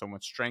mobility and so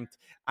much strength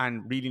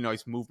and really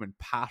nice movement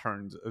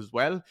patterns as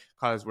well,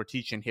 because we're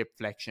teaching hip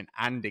flexion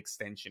and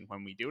extension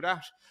when we do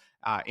that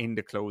in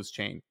the closed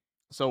chain.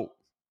 So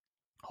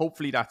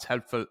hopefully that's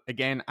helpful.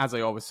 Again, as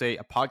I always say,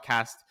 a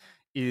podcast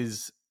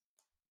is,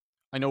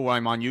 I know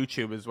I'm on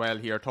YouTube as well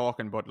here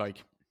talking, but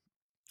like,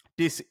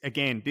 this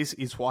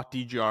is what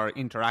DGR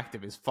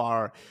Interactive is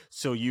for,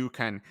 so you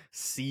can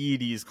see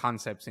these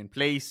concepts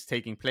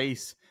taking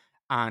place,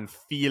 and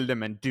feel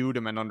them and do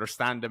them and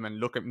understand them, and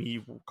look at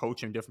me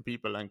coaching different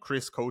people and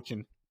Chris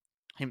coaching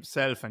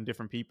himself and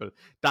different people.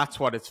 That's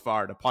what it's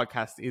for. The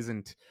podcast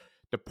isn't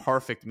the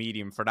perfect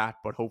medium for that,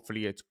 but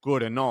hopefully it's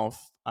good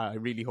enough. I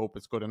really hope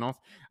it's good enough.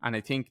 And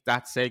I think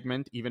that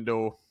segment, even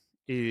though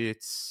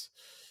it's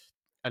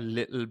a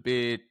little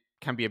bit,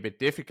 can be a bit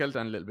difficult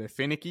and a little bit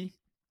finicky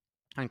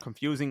and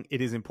confusing,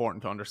 it is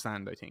important to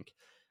understand, I think.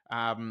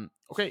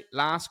 Okay,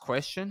 last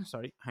question.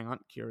 Sorry, hang on.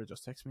 Kira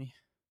just texted me.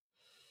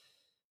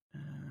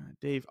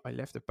 Dave, I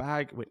left a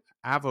bag with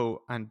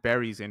avo and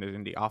berries in it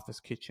in the office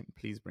kitchen.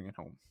 Please bring it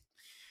home.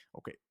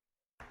 Okay.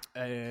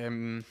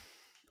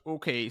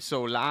 Okay,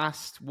 so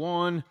last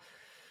one.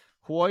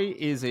 Why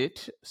is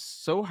it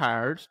so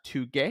hard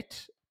to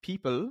get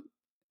people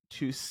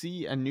to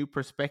see a new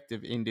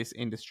perspective in this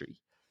industry?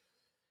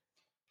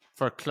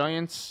 For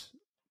clients,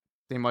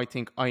 they might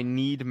think, I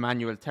need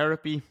manual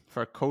therapy.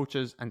 For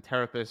coaches and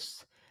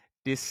therapists,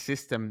 this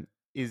system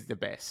is the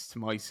best.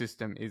 My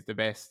system is the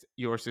best.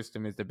 Your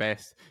system is the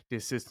best.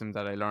 This system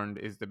that I learned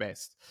is the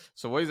best.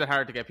 So why is it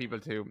hard to get people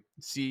to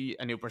see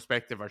a new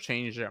perspective or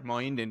change their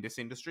mind in this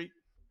industry?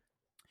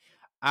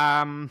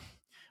 I'm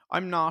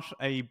not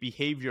a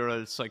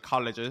behavioral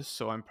psychologist,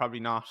 so I'm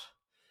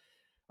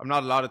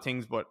not a lot of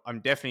things, but I'm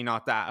definitely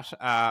not that.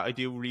 I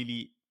do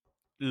really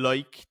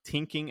like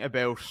thinking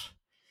about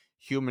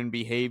human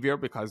behavior,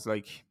 because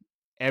like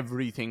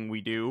everything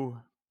we do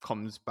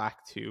comes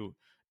back to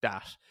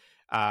that.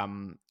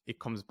 It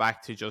comes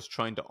back to just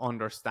trying to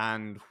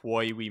understand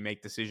why we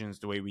make decisions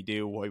the way we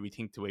do, why we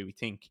think the way we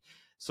think.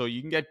 So you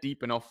can get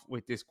deep enough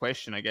with this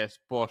question, I guess,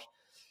 but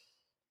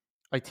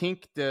I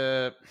think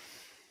the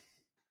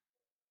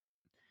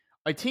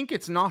I think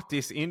it's not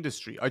this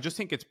industry. I just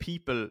think it's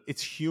people,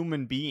 it's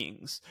human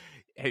beings.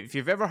 If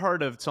you've ever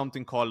heard of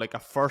something called like a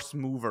first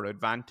mover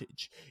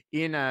advantage,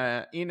 in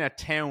a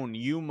town,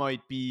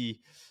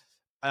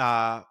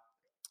 uh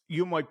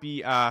you might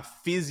be a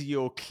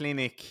physio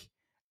clinic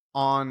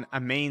on a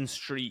main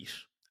street,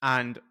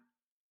 and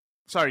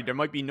sorry, there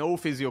might be no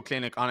physio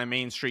clinic on a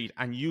main street,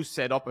 and you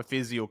set up a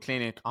physio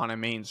clinic on a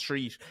main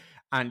street,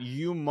 and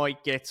you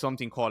might get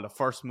something called a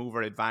first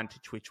mover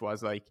advantage, which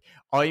was like,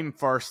 I'm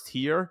first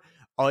here,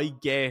 I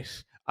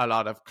get a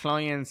lot of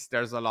clients,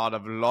 there's a lot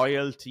of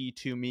loyalty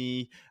to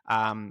me,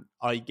 I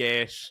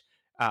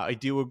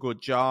do a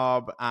good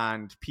job,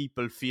 and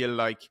people feel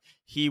like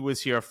he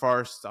was here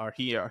first, or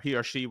he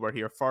or she were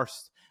here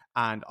first,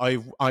 and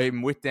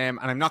I'm with them,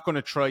 and I'm not going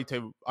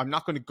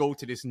to go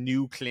to this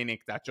new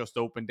clinic that just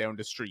opened down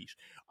the street.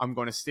 I'm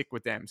going to stick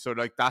with them. So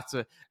like that's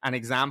an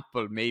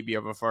example maybe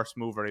of a first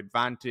mover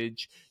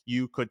advantage.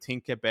 You could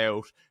think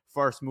about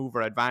first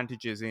mover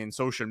advantages in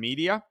social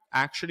media.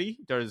 Actually,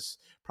 there's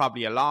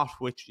probably a lot,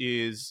 which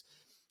is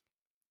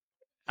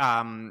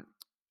um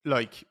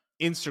like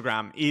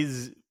Instagram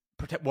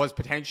was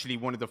potentially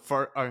one of the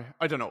first.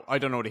 I don't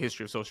know the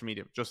history of social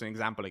media. Just an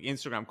example, like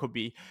Instagram could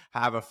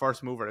have a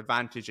first mover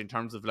advantage in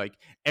terms of like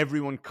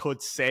everyone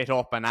could set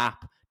up an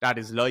app that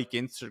is like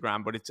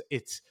Instagram, but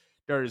it's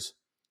there's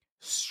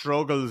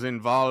struggles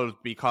involved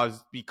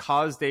because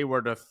they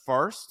were the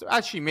first.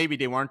 Actually, maybe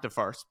they weren't the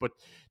first, but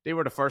they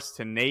were the first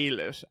to nail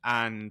it,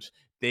 and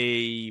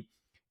they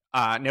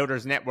now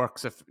there's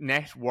network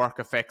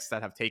effects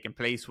that have taken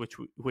place,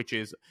 which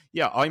is,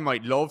 yeah, I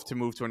might love to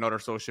move to another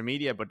social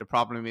media, but the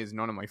problem is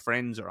none of my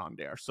friends are on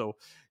there. So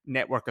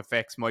network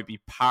effects might be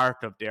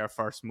part of their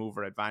first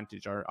mover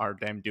advantage, or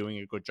them doing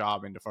a good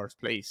job in the first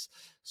place.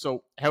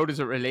 So how does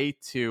it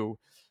relate to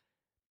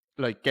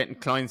like getting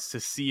clients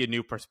to see a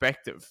new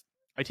perspective?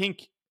 I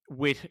think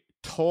with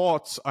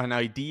thoughts and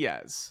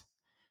ideas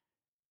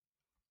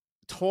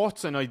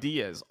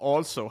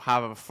also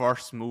have a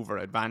first mover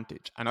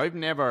advantage. And I've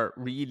never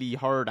really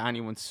heard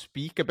anyone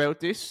speak about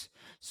this.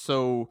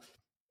 So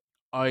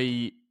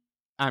I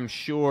am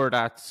sure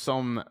that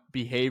some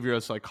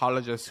behavioral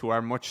psychologists who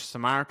are much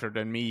smarter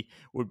than me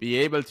would be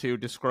able to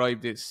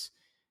describe this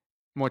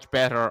much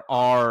better,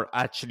 or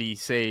actually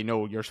say,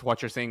 no,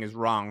 what you're saying is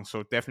wrong.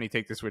 So definitely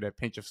take this with a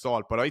pinch of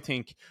salt. But I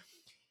think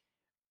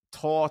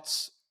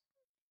thoughts,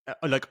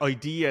 like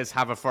ideas,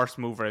 have a first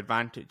mover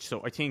advantage.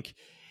 So I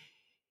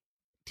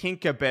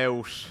think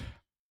about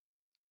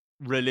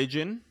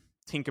religion,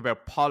 think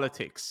about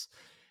politics,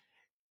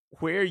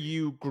 where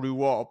you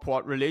grew up,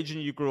 what religion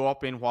you grew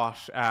up in, what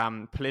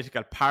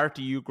political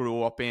party you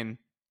grew up in,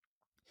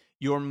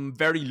 you're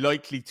very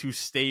likely to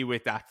stay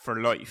with that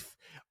for life.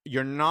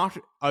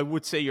 I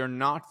would say you're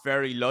not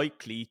very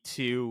likely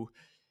to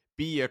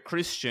be a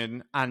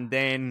Christian and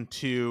then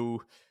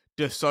to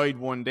decide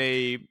one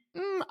day,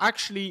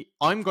 actually,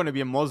 I'm going to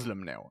be a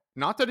Muslim now.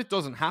 Not that it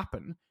doesn't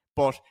happen,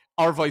 but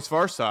or vice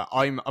versa.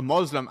 I'm a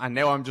Muslim and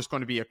now I'm just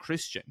going to be a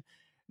Christian.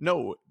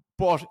 No,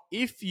 but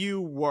if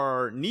you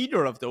were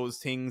neither of those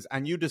things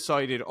and you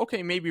decided,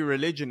 okay, maybe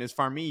religion is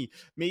for me,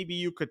 maybe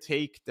you could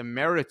take the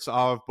merits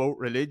of both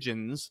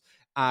religions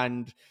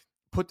and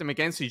put them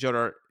against each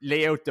other,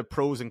 lay out the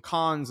pros and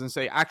cons, and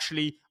say,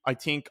 actually, I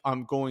think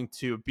I'm going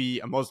to be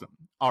a Muslim,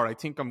 or I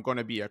think I'm going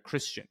to be a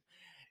Christian.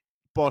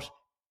 But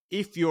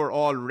if you're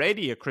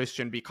already a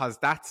Christian because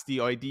that's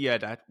the idea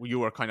that you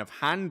were kind of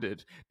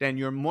handed, then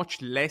you're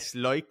much less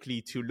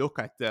likely to look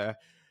at the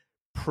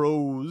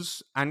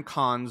pros and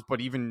cons, but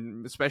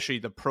even especially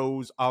the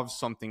pros of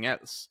something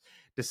else.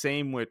 The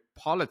same with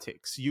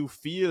politics. You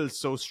feel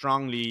so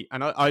strongly,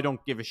 and I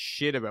don't give a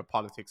shit about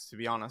politics, to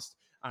be honest,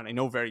 and I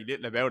know very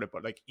little about it,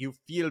 but like you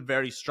feel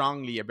very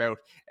strongly about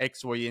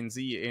X, Y, and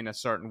Z in a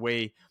certain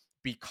way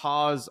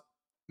because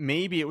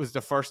maybe it was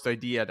the first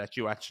idea that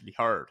you actually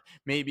heard.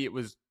 Maybe it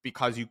was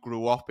because you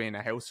grew up in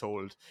a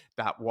household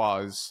that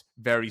was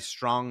very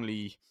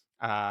strongly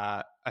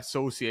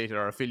associated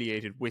or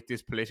affiliated with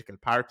this political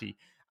party,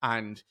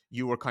 and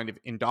you were kind of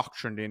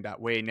indoctrinated in that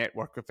way.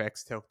 Network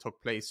effects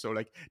took place. So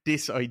like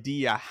this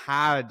idea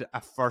had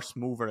a first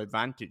mover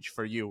advantage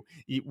for you,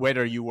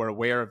 whether you were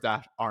aware of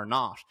that or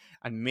not.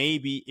 And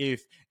maybe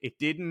if it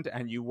didn't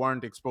and you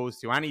weren't exposed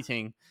to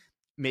anything,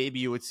 maybe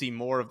you would see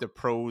more of the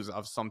pros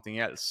of something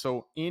else.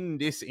 So in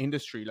this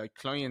industry, like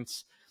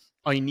clients,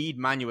 I need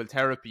manual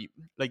therapy.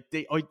 Like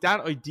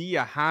that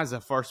idea has a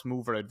first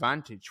mover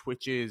advantage,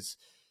 which is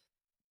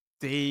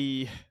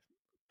they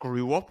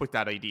grew up with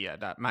that idea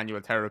that manual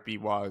therapy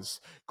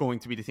was going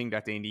to be the thing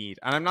that they need.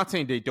 And I'm not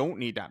saying they don't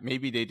need that.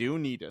 Maybe they do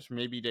need it.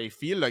 Maybe they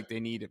feel like they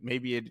need it.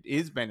 Maybe it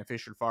is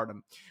beneficial for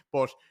them.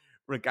 But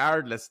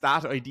regardless,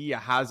 that idea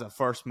has a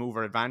first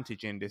mover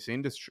advantage in this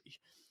industry.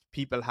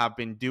 People have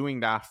been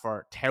doing that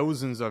for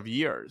thousands of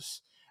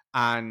years.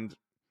 And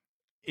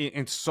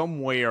in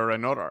some way or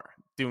another,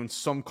 doing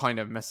some kind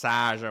of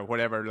massage or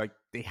whatever, like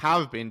they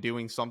have been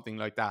doing something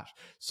like that.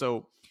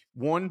 So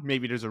one,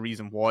 maybe there's a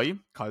reason why,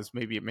 because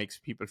maybe it makes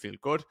people feel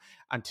good.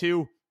 And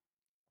two,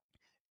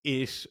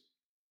 it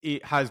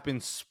it has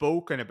been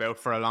spoken about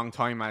for a long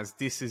time as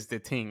this is the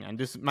thing. And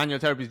this manual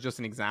therapy is just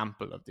an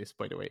example of this,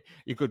 by the way.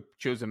 You could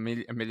choose a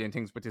million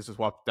things, but this is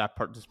what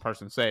this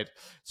person said.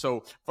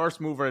 So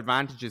first mover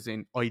advantages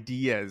in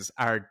ideas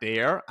are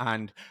there.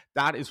 And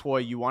that is why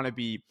you want to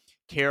be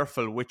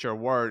careful with your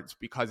words,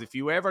 because if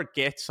you ever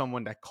get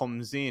someone that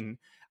comes in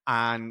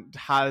and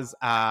has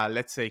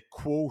let's say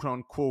quote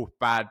unquote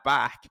bad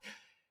back,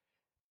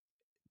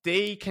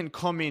 they can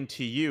come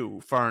into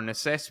you for an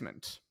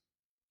assessment,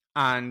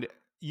 and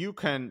you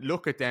can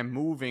look at them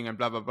moving and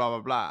blah blah blah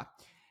blah blah,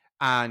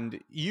 and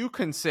you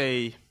can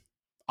say,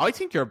 I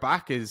think your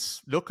back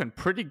is looking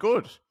pretty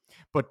good.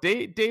 But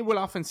they will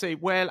often say,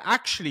 well,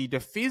 actually the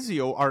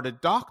physio or the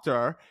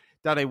doctor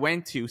that I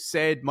went to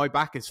said my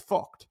back is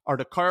fucked, or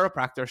the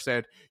chiropractor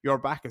said your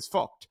back is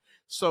fucked.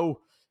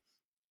 So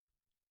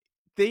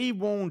they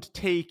won't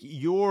take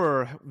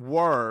your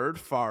word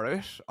for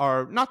it,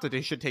 or not that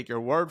they should take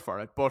your word for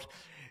it, but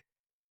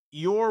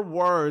your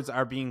words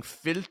are being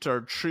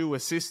filtered through a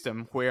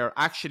system where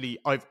actually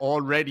I've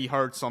already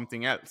heard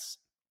something else.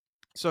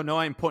 So now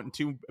I'm putting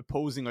two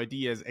opposing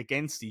ideas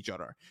against each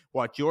other,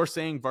 what you're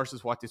saying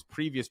versus what this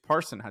previous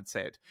person had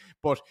said.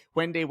 But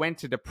when they went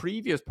to the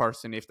previous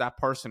person, if that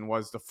person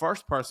was the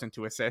first person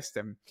to assess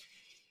them,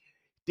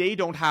 they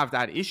don't have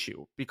that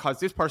issue, because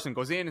this person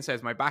goes in and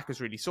says, my back is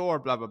really sore,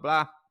 blah, blah,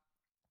 blah.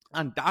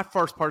 And that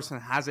first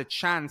person has a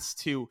chance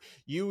to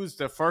use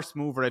the first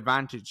mover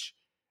advantage,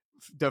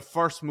 the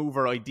first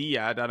mover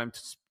idea that I'm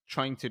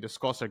trying to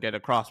discuss or get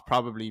across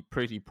probably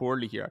pretty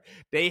poorly here.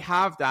 They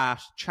have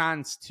that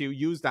chance to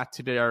use that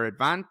to their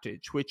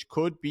advantage, which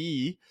could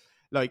be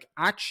like,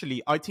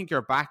 actually, I think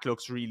your back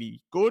looks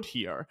really good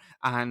here,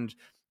 and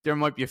there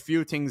might be a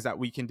few things that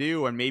we can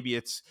do, and maybe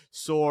it's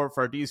sore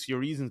for these few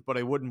reasons, but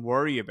I wouldn't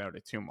worry about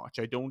it too much.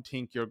 I don't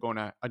think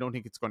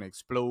it's gonna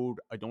explode.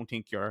 I don't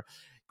think you're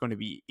going to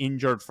be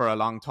injured for a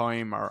long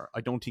time, or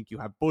I don't think you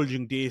have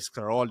bulging discs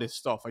or all this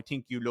stuff. I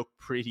think you look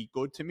pretty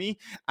good to me,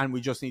 and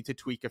we just need to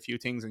tweak a few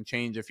things and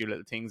change a few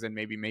little things and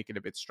maybe make it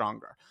a bit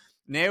stronger.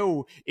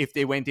 Now, if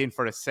they went in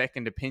for a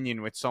second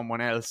opinion with someone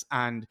else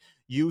and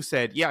you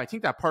said, yeah, I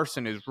think that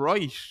person is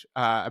right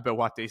about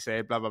what they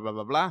said, blah, blah, blah,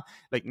 blah, blah.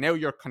 Like, now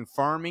you're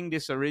confirming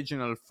this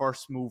original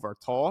first mover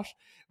thought,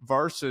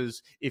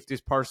 versus if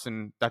this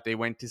person that they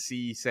went to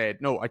see said,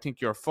 no, I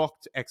think you're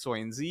fucked, X, Y,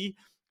 and Z.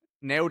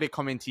 Now they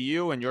come into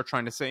you and you're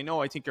trying to say,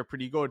 no, I think you're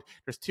pretty good.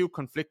 There's two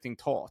conflicting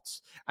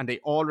thoughts, and they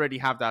already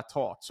have that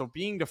thought. So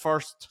being the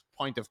first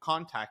point of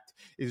contact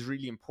is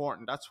really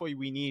important. That's why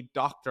we need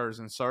doctors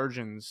and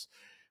surgeons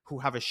who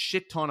have a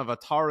shit ton of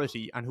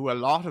authority, and who a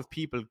lot of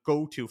people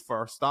go to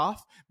first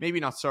off. Maybe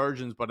not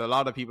surgeons, but a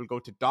lot of people go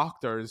to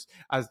doctors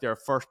as their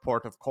first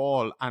port of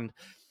call. And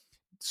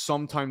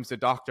sometimes the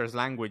doctor's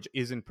language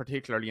isn't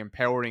particularly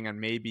empowering,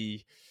 and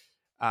maybe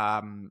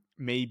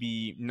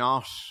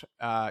not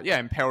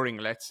empowering,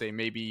 let's say,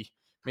 maybe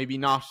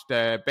not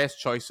the best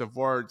choice of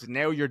words.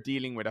 Now you're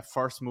dealing with a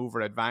first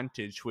mover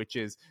advantage, which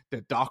is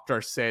the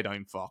doctor said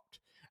I'm fucked,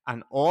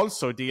 and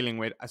also dealing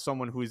with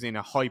someone who's in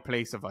a high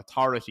place of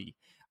authority.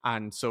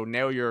 And so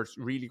now you're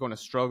really going to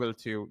struggle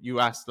to,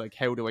 you asked, like,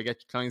 how do I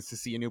get clients to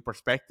see a new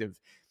perspective?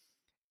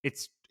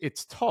 It's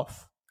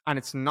tough. And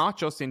it's not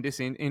just in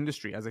this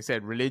industry, as I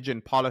said,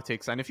 religion,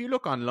 politics. And if you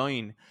look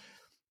online,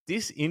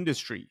 this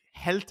industry,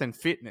 health and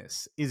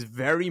fitness, is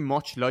very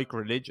much like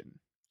religion.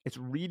 It's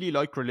really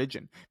like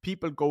religion.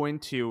 People go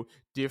into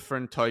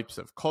different types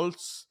of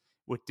cults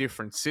with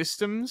different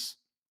systems,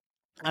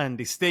 and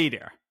they stay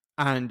there.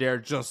 And they're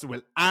just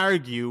will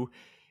argue,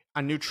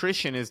 and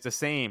nutrition is the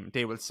same.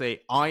 They will say,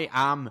 I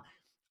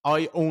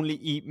only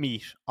eat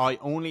meat. I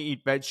only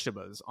eat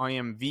vegetables. I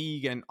am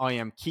vegan. I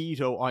am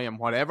keto. I am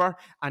whatever.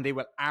 And they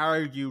will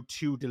argue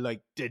to the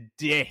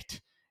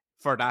death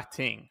for that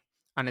thing.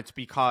 And it's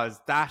because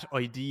that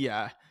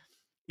idea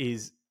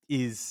is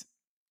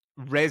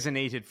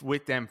resonated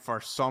with them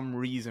for some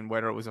reason,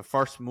 whether it was a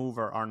first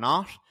mover or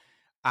not,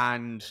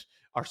 and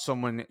or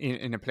someone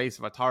in a place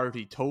of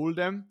authority told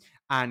them.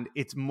 And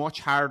it's much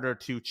harder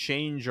to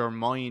change your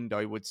mind,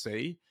 I would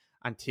say,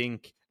 and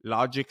think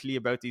logically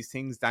about these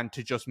things than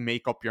to just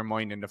make up your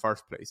mind in the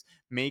first place.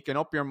 Making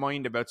up your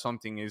mind about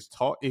something is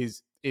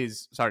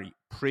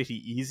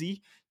pretty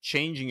easy.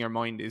 Changing your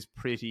mind is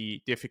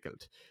pretty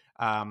difficult.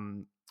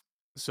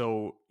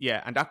 So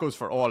yeah, and that goes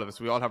for all of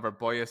us. We all have our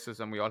biases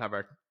and we all have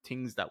our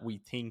things that we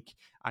think,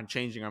 and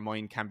changing our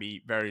mind can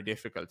be very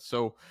difficult.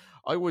 So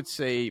I would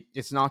say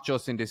it's not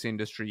just in this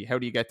industry. How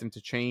do you get them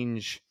to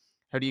change?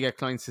 How do you get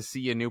clients to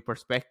see a new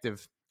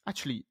perspective?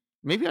 Actually,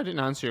 maybe I didn't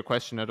answer your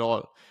question at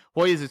all.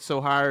 Why is it so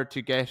hard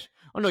to get?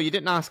 Oh no, you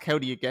didn't ask how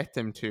do you get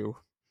them to.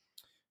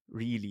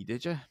 Really,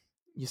 did you?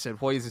 You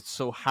said, why is it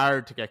so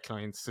hard to get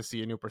clients to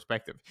see a new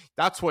perspective?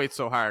 That's why it's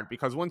so hard,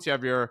 because once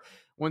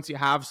you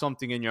have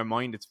something in your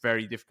mind, it's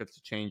very difficult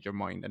to change your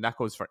mind. And that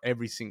goes for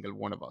every single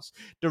one of us.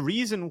 The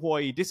reason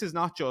why this is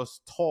not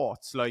just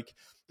thoughts, like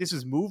this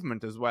is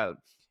movement as well.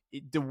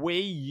 The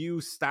way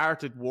you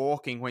started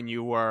walking when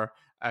you were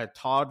a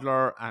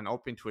toddler and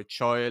up into a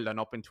child and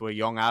up into a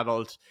young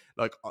adult.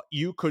 Like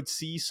you could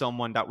see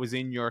someone that was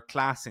in your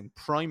class in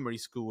primary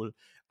school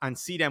and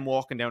see them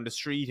walking down the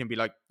street and be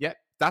like, yeah,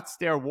 that's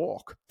their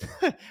walk,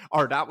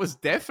 or that was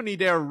definitely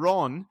their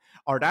run,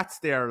 or that's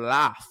their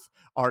laugh,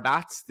 or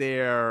that's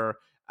their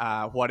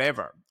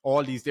whatever,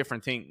 all these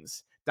different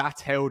things.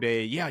 That's how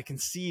they, yeah, I can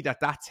see that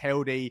that's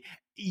how they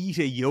eat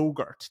a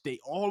yogurt. They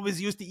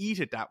always used to eat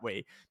it that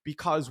way,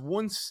 because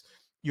once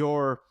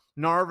your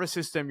nervous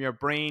system, your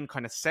brain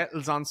kind of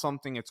settles on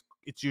something,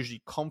 it's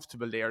usually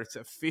comfortable there. It's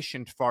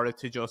efficient for it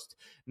to just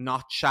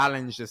not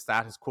challenge the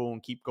status quo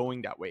and keep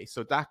going that way.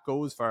 So that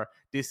goes for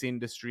this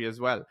industry as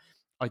well.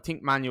 I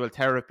think manual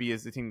therapy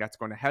is the thing that's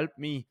going to help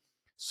me.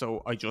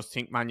 So I just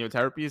think manual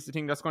therapy is the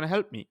thing that's going to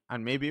help me,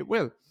 and maybe it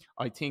will.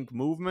 I think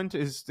movement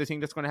is the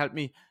thing that's going to help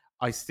me.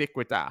 I stick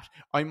with that.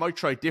 I might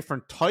try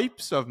different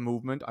types of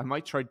movement. I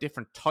might try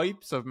different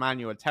types of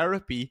manual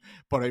therapy,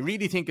 but I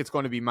really think it's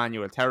going to be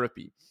manual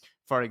therapy,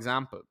 for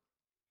example.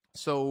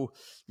 So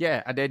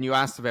yeah, and then you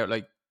asked about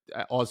like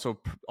also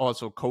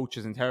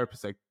coaches and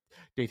therapists, like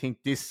they think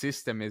this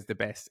system is the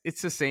best.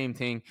 It's the same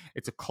thing.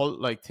 It's a cult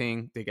like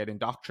thing. They get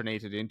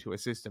indoctrinated into a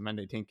system and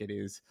they think it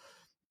is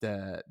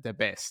the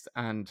best.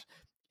 And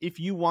if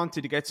you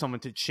wanted to get someone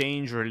to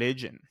change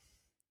religion,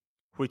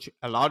 which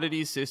a lot of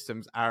these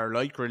systems are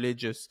like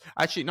religious,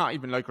 actually not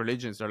even like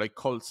religions, they're like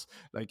cults.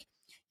 Like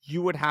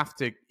you would have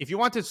to, if you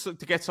wanted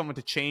to get someone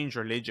to change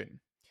religion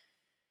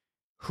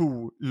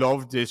who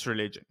loved this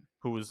religion,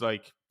 who was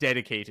like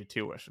dedicated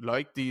to it,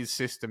 like these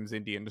systems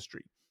in the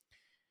industry,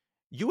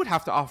 you would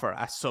have to offer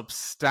a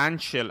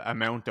substantial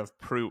amount of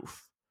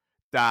proof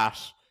that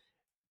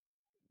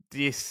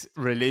this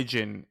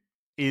religion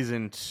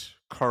isn't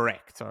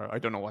correct, or I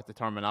don't know what the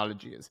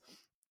terminology is.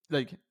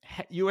 Like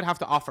you would have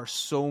to offer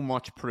so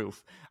much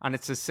proof, and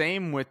it's the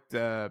same with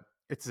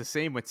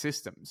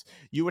systems.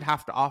 You would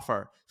have to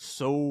offer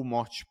so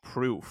much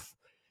proof,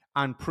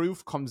 and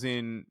proof comes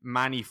in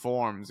many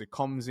forms. It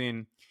comes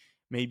in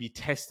maybe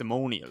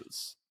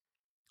testimonials.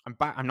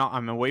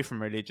 I'm away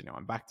from religion now.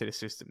 I'm back to the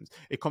systems.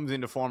 It comes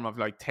in the form of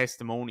like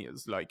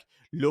testimonials, like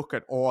look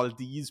at all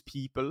these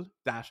people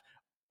that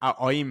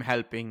I'm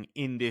helping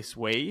in this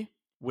way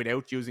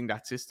without using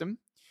that system.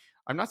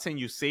 I'm not saying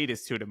you say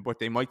this to them, but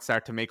they might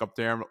start to make up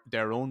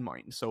their own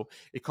mind. So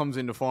it comes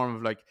in the form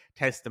of like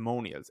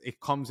testimonials.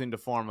 It comes in the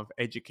form of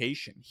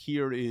education.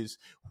 Here is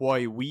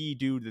why we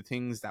do the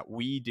things that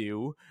we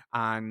do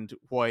and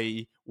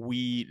why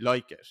we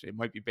like it. It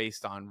might be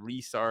based on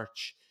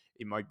research.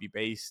 It might be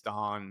based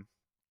on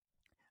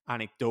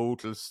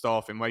anecdotal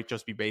stuff. It might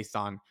just be based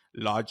on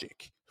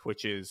logic,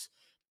 which is,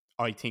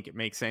 I think it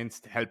makes sense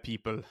to help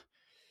people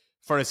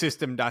for a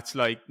system that's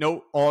like,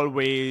 no,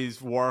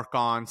 always work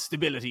on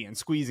stability and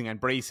squeezing and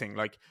bracing.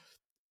 Like,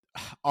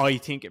 I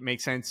think it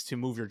makes sense to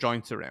move your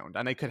joints around.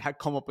 And I could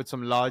come up with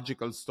some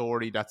logical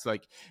story that's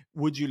like,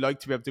 would you like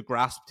to be able to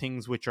grasp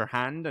things with your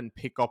hand and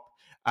pick up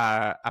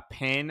a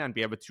pen and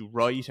be able to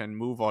write and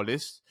move all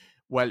this?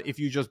 Well, if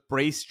you just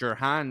braced your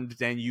hand,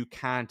 then you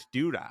can't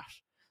do that.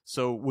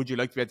 So would you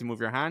like to be able to move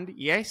your hand?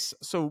 Yes.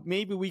 So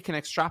maybe we can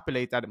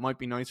extrapolate that it might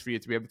be nice for you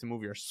to be able to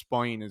move your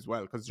spine as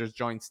well, because there's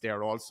joints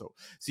there also.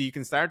 So you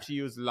can start to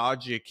use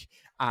logic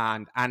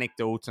and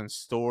anecdotes and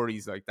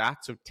stories like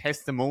that. So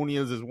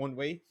testimonials is one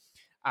way.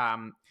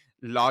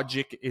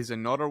 Logic is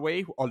another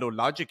way, although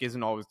logic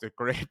isn't always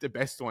the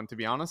best one, to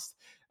be honest.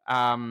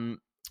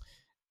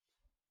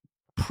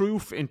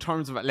 Proof in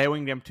terms of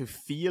allowing them to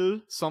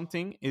feel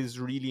something is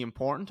really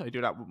important. I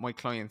do that with my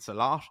clients a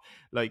lot.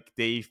 Like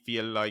they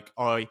feel like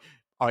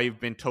I've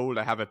been told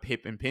I have a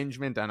hip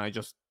impingement and I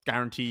just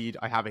guaranteed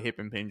I have a hip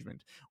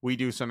impingement. We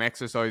do some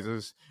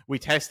exercises. We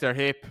test their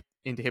hip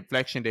into hip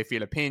flexion. They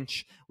feel a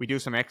pinch. We do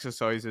some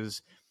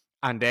exercises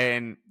and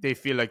then they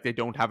feel like they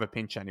don't have a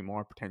pinch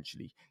anymore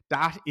potentially.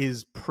 That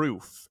is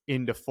proof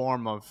in the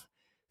form of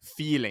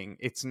feeling.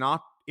 It's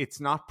not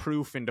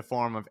proof in the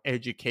form of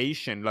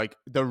education. Like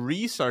the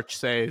research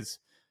says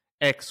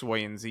X, Y,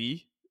 and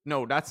Z.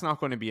 No, that's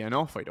not going to be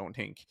enough, I don't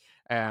think.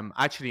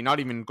 Actually, not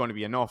even going to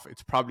be enough.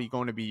 It's probably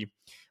going to be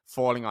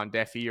falling on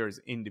deaf ears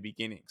in the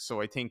beginning. So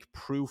I think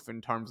proof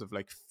in terms of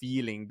like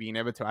feeling, being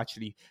able to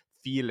actually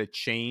feel a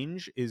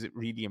change is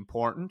really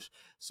important.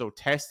 So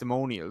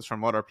testimonials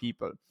from other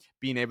people,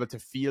 being able to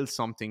feel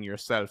something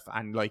yourself,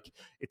 and like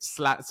it's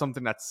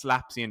something that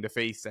slaps you in the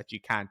face that you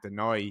can't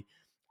deny.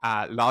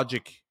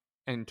 Logic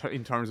in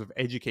terms of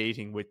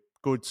educating with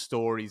good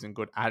stories and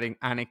good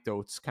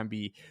anecdotes can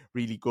be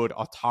really good.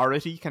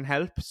 Authority can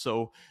help.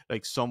 So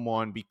like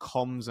someone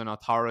becomes an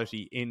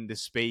authority in the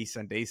space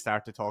and they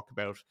start to talk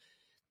about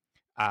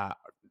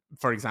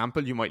for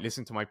example, you might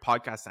listen to my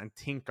podcast and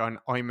think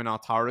I'm an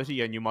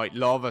authority, and you might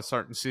love a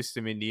certain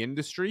system in the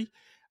industry.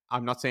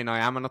 I'm not saying I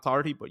am an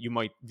authority, but you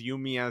might view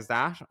me as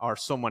that or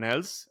someone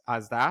else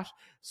as that.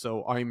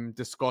 So I'm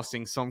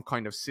discussing some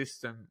kind of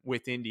system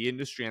within the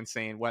industry and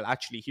saying, well,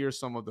 actually, here's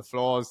some of the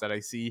flaws that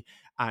I see,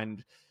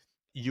 and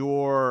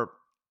your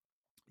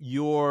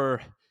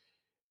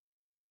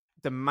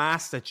the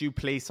mask that you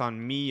place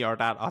on me or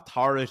that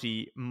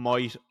authority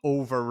might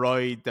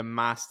override the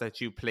mask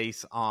that you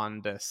place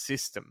on the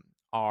system,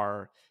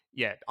 or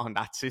on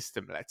that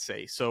system, let's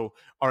say. So,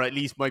 or at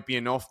least might be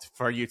enough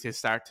for you to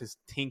start to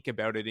think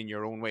about it in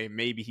your own way.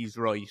 Maybe he's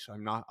right.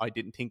 I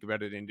didn't think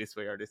about it in this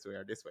way or this way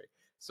or this way.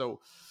 So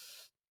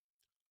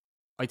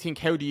I think,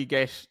 how do you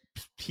get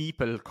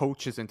people,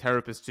 coaches and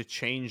therapists, to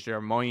change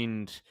their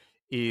mind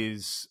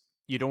is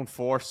you don't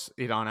force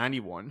it on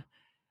anyone.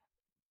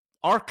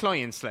 Our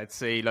clients, let's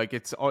say, like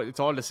it's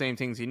all the same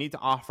things. You need to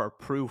offer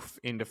proof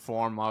in the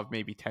form of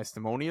maybe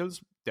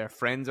testimonials. Their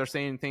friends are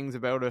saying things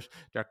about it.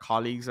 Their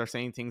colleagues are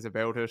saying things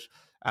about it.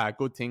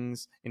 Good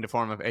things in the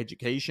form of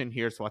education.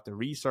 Here's what the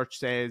research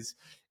says.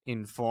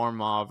 In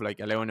form of like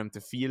allowing them to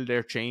feel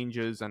their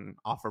changes and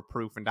offer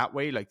proof in that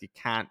way. Like you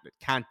can't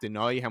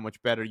deny how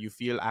much better you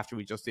feel after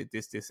we just did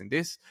this, this, and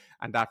this,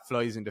 and that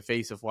flies in the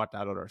face of what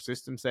that other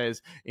system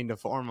says. In the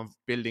form of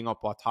building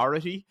up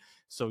authority.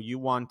 So you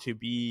want to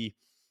be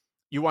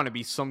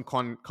some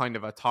kind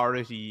of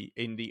authority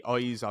in the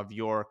eyes of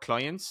your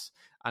clients,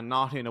 and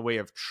not in a way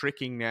of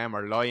tricking them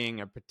or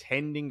lying and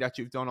pretending that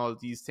you've done all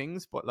these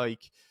things. But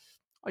like,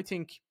 I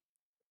think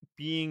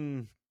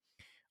being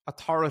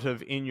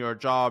authoritative in your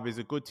job is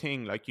a good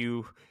thing. Like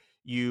you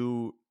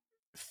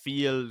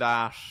feel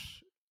that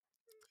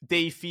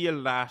they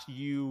feel that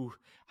you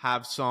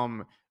have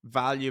some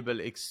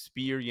valuable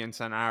experience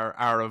and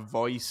are a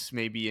voice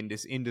maybe in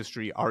this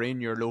industry or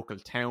in your local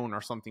town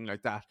or something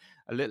like that.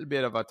 A little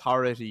bit of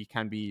authority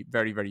can be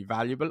very, very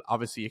valuable.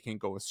 Obviously, it can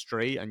go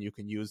astray and you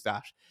can use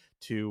that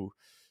to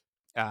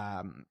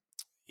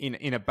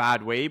in a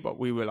bad way, but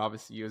we will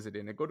obviously use it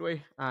in a good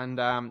way. And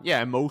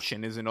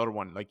emotion is another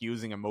one, like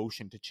using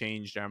emotion to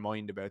change their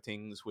mind about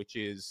things, which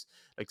is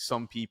like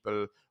some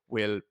people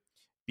will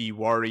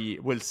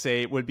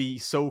will be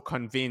so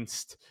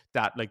convinced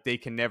that like they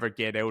can never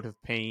get out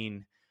of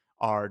pain,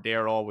 or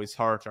they're always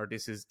hurt, or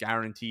this is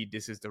guaranteed,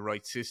 this is the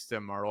right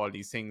system, or all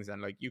these things. And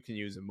like you can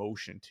use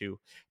emotion to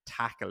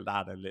tackle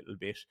that a little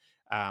bit,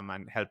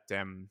 and help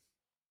them.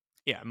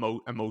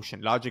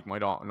 Emotion. Logic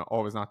might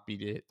always not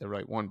be the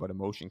right one, but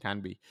emotion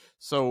can be.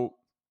 So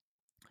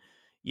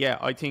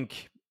I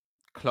think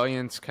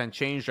clients can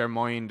change their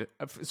mind.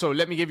 So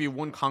let me give you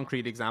one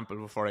concrete example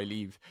before I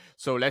leave.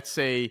 So let's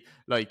say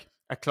like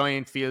a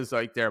client feels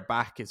like their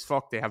back is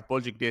fucked. They have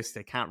bulging discs.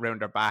 They can't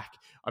round their back.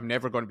 I'm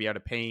never going to be out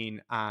of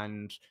pain,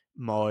 and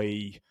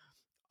I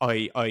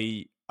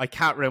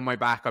can't round my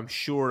back. I'm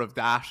sure of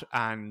that.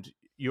 And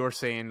you're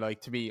saying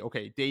like to me,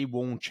 okay, they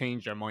won't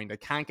change their mind. I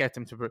can't get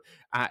them to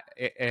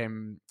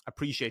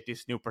appreciate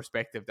this new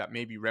perspective that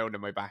maybe rounding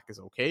my back is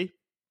okay.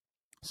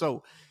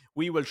 So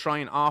we will try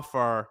and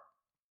offer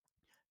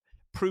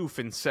proof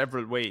in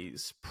several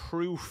ways.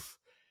 Proof,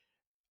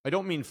 I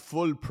don't mean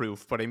full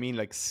proof, but I mean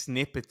like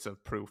snippets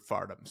of proof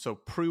for them. So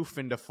proof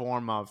in the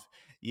form of,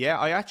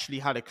 I actually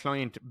had a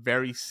client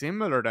very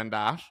similar than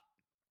that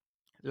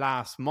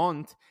last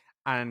month,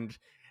 and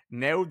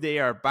now they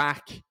are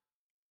back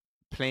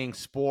playing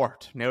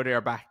sport. Now they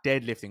are back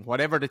deadlifting,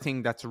 whatever the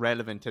thing that's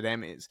relevant to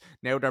them is.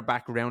 Now they're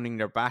back rounding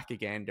their back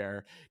again.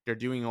 They're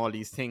doing all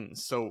these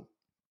things. So,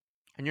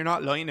 and you're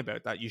not lying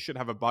about that. You should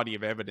have a body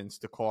of evidence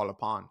to call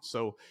upon.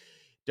 So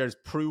there's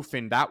proof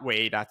in that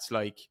way. That's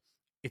like,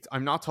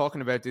 I'm not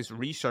talking about this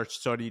research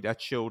study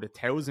that showed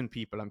 1,000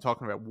 people. I'm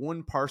talking about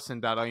one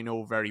person that I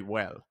know very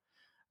well,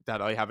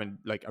 that I have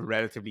like a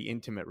relatively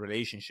intimate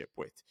relationship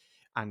with.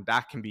 And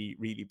that can be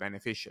really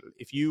beneficial.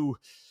 If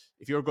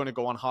you're going to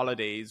go on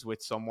holidays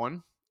with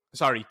someone,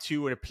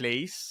 to a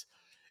place,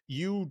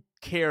 you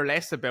care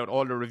less about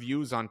all the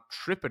reviews on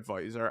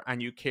TripAdvisor,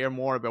 and you care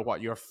more about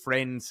what your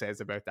friend says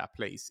about that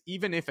place.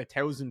 Even if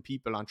 1,000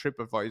 people on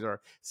TripAdvisor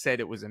said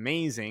it was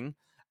amazing,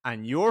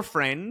 and your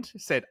friend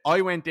said,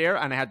 I went there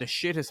and I had the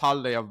shittest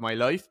holiday of my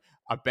life,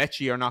 I bet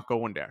you're not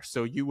going there.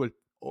 So you will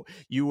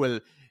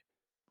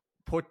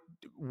put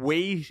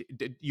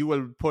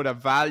a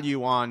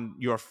value on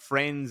your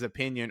friend's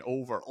opinion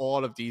over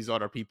all of these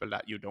other people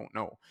that you don't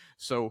know.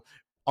 So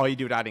I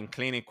do that in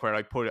clinic, where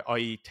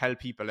I tell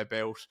people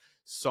about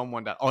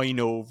someone that I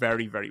know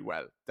very, very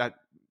well, that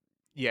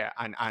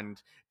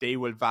and they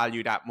will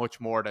value that much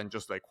more than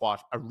just like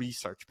what a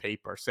research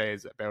paper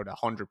says about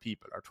 100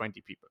 people or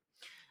 20 people.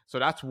 So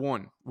that's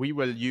one. We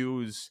will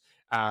use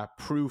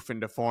proof in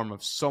the form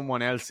of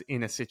someone else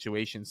in a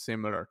situation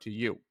similar to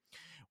you.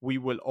 We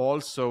will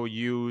also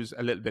use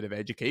a little bit of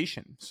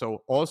education.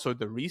 So also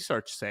the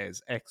research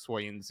says X,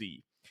 Y, and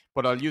Z,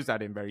 but I'll use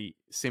that in very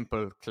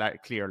simple,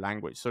 clear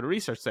language. So the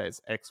research says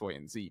X, Y,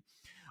 and Z.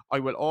 I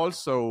will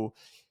also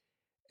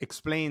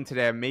explain to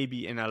them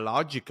maybe in a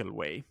logical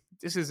way.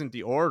 This isn't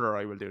the order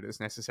I will do this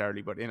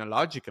necessarily, but in a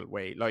logical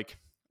way. Like,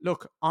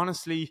 look,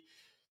 honestly,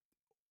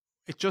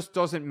 it just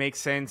doesn't make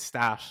sense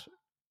that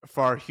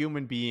for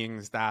human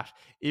beings, that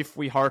if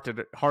we hurt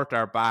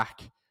our back,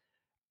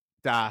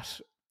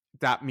 that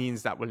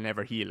means that will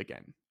never heal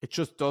again. It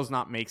just does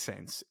not make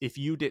sense. If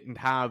you didn't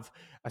have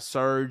a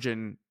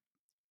surgeon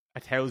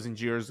 1,000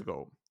 years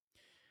ago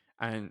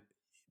and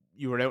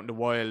you were out in the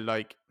wild,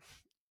 like,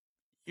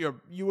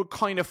 you would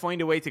kind of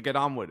find a way to get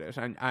on with it,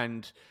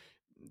 and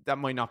that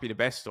might not be the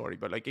best story,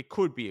 but like it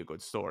could be a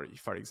good story,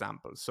 for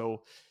example.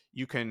 So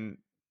you can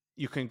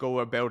go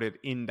about it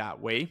in that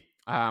way,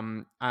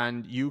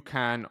 and you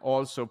can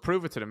also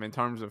prove it to them in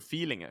terms of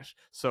feeling it.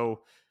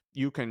 So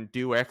you can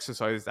do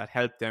exercises that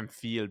help them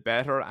feel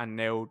better, and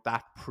now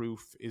that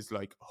proof is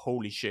like,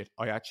 holy shit,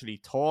 I actually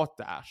thought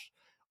that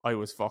I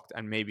was fucked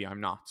and maybe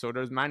I'm not. So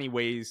there's many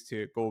ways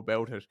to go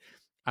about it,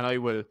 and I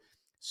will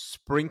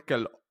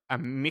sprinkle a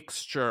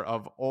mixture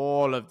of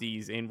all of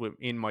these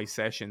in my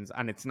sessions.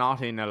 And it's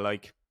not in a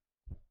like,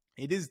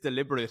 it is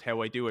deliberate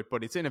how I do it,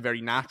 but it's in a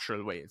very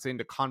natural way. It's in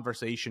the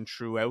conversation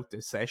throughout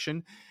the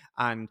session,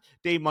 and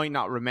they might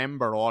not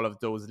remember all of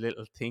those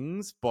little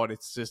things, but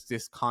it's just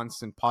this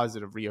constant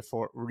positive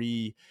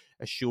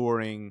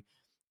reassuring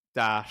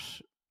that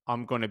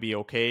I'm going to be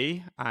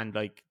okay. And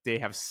like, they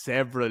have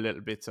several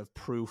little bits of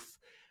proof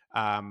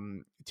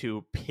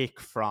to pick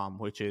from,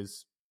 which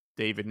is,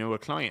 David knew a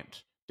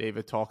client.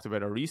 David talked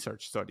about a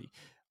research study.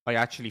 I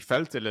actually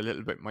felt it a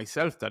little bit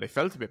myself, that I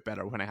felt a bit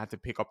better when I had to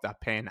pick up that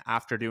pen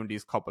after doing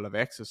these couple of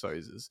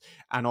exercises.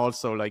 And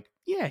also like,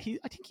 yeah, I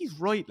think he's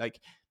right.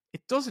 Like,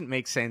 it doesn't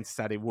make sense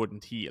that it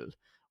wouldn't heal.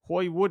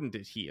 Why wouldn't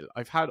it heal?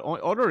 I've had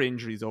other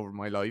injuries over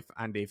my life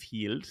and they've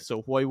healed.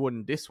 So why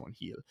wouldn't this one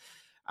heal?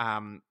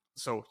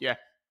 So yeah,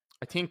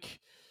 I think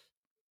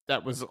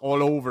that was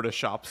all over the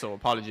shop. So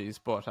apologies,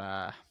 but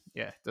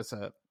yeah,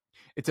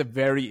 it's a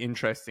very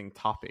interesting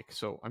topic.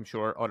 So I'm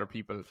sure other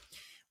people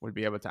will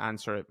be able to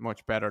answer it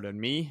much better than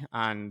me,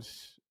 and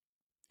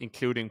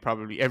including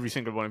probably every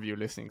single one of you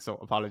listening. So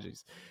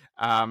apologies.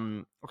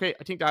 Okay,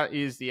 I think that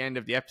is the end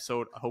of the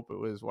episode. I hope it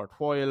was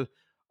worthwhile.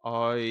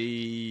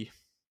 Anything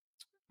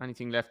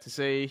left to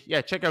say?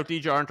 Yeah, check out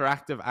DJR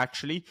Interactive.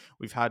 Actually,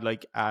 we've had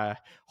like a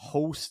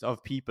host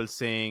of people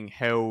saying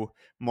how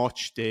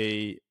much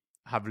they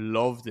have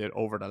loved it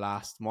over the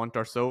last month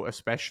or so,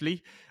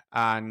 especially.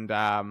 And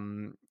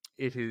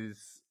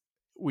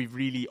we've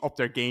really upped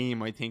their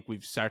game. I think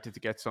we've started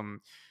to get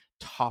some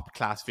top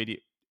class video.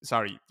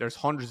 Sorry, there's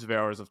hundreds of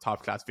hours of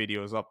top class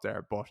videos up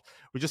there, but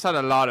we just had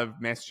a lot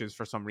of messages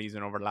for some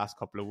reason over the last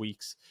couple of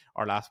weeks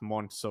or last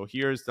month. So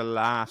here's the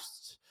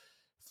last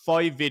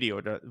 5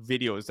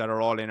 videos that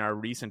are all in our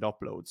recent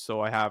uploads. So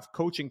I have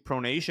coaching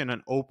pronation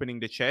and opening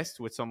the chest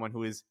with someone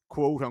who is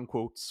quote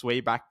unquote sway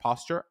back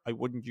posture. I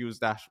wouldn't use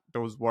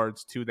those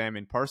words to them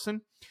in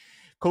person.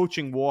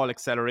 Coaching wall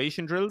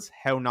acceleration drills,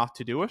 how not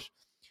to do it.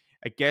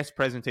 A guest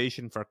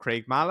presentation for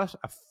Craig Mallet,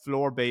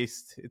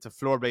 it's a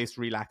floor-based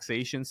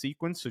relaxation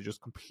sequence, so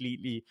just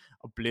completely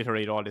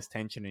obliterate all this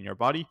tension in your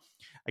body.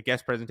 A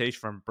guest presentation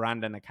from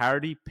Brandon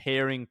Accardi,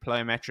 pairing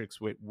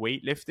plyometrics with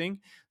weightlifting.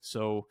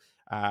 So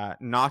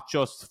not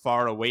just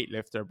for a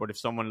weightlifter, but if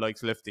someone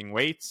likes lifting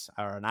weights,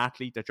 or an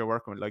athlete that you're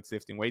working with likes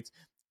lifting weights,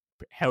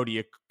 how do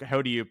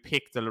you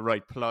pick the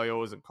right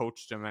plyos and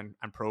coach them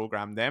and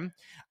program them?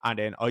 And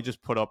then I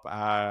just put up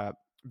a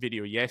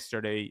video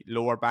yesterday,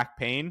 lower back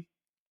pain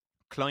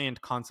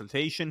client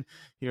consultation.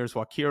 Here's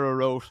what Kira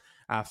wrote.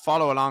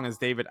 Follow along as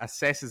David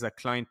assesses a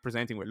client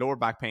presenting with lower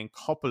back pain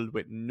coupled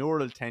with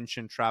neural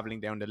tension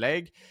traveling down the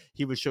leg.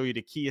 He will show you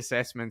the key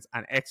assessments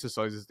and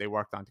exercises they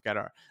worked on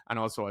together. And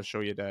also I'll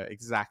show you the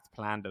exact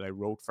plan that I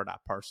wrote for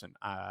that person.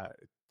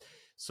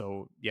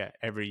 So yeah,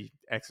 every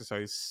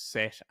exercise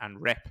set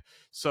and rep.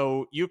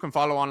 So you can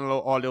follow on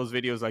all those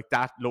videos like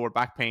that. Lower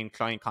back pain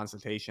client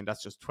consultation,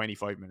 that's just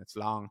 25 minutes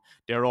long.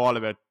 They're all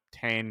about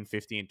 10,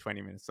 15,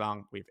 20 minutes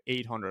long. We have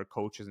 800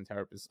 coaches and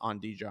therapists on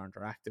DJR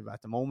Interactive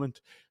at the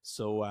moment.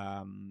 So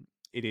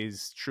it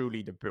is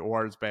truly the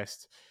world's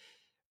best,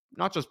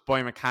 not just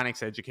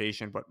biomechanics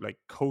education, but like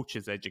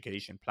coaches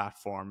education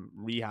platform,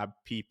 rehab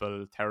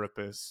people,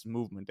 therapists,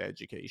 movement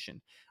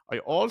education. I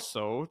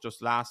also,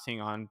 just last thing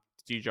on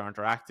DJR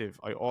Interactive,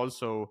 I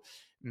also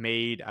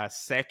made a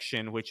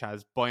section which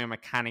has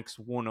biomechanics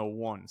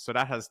 101. So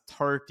that has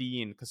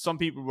 13, because some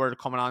people were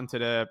coming onto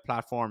the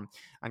platform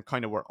and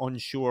kind of were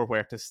unsure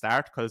where to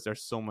start because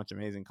there's so much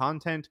amazing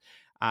content.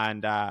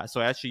 And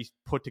so I actually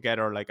put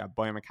together like a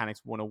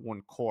biomechanics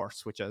 101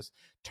 course, which has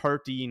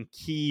 13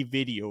 key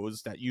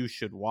videos that you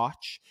should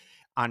watch.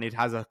 And it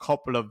has a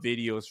couple of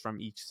videos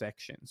from each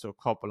section. So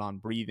a couple on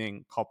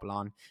breathing, couple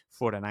on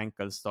foot and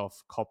ankle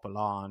stuff, couple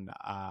on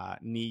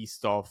knee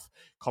stuff,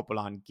 couple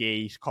on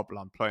gait, couple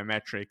on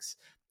plyometrics,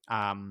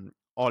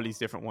 all these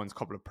different ones,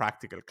 couple of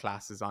practical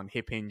classes on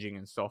hip hinging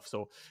and stuff.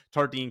 So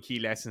 13 key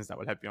lessons that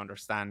will help you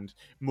understand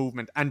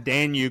movement. And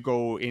then you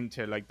go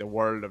into like the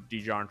world of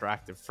DJR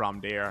Interactive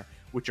from there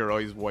with your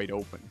eyes wide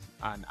open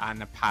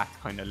and a path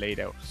kind of laid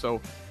out.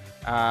 So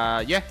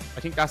yeah, I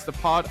think that's the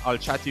pod. I'll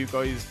chat to you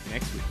guys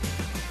next week.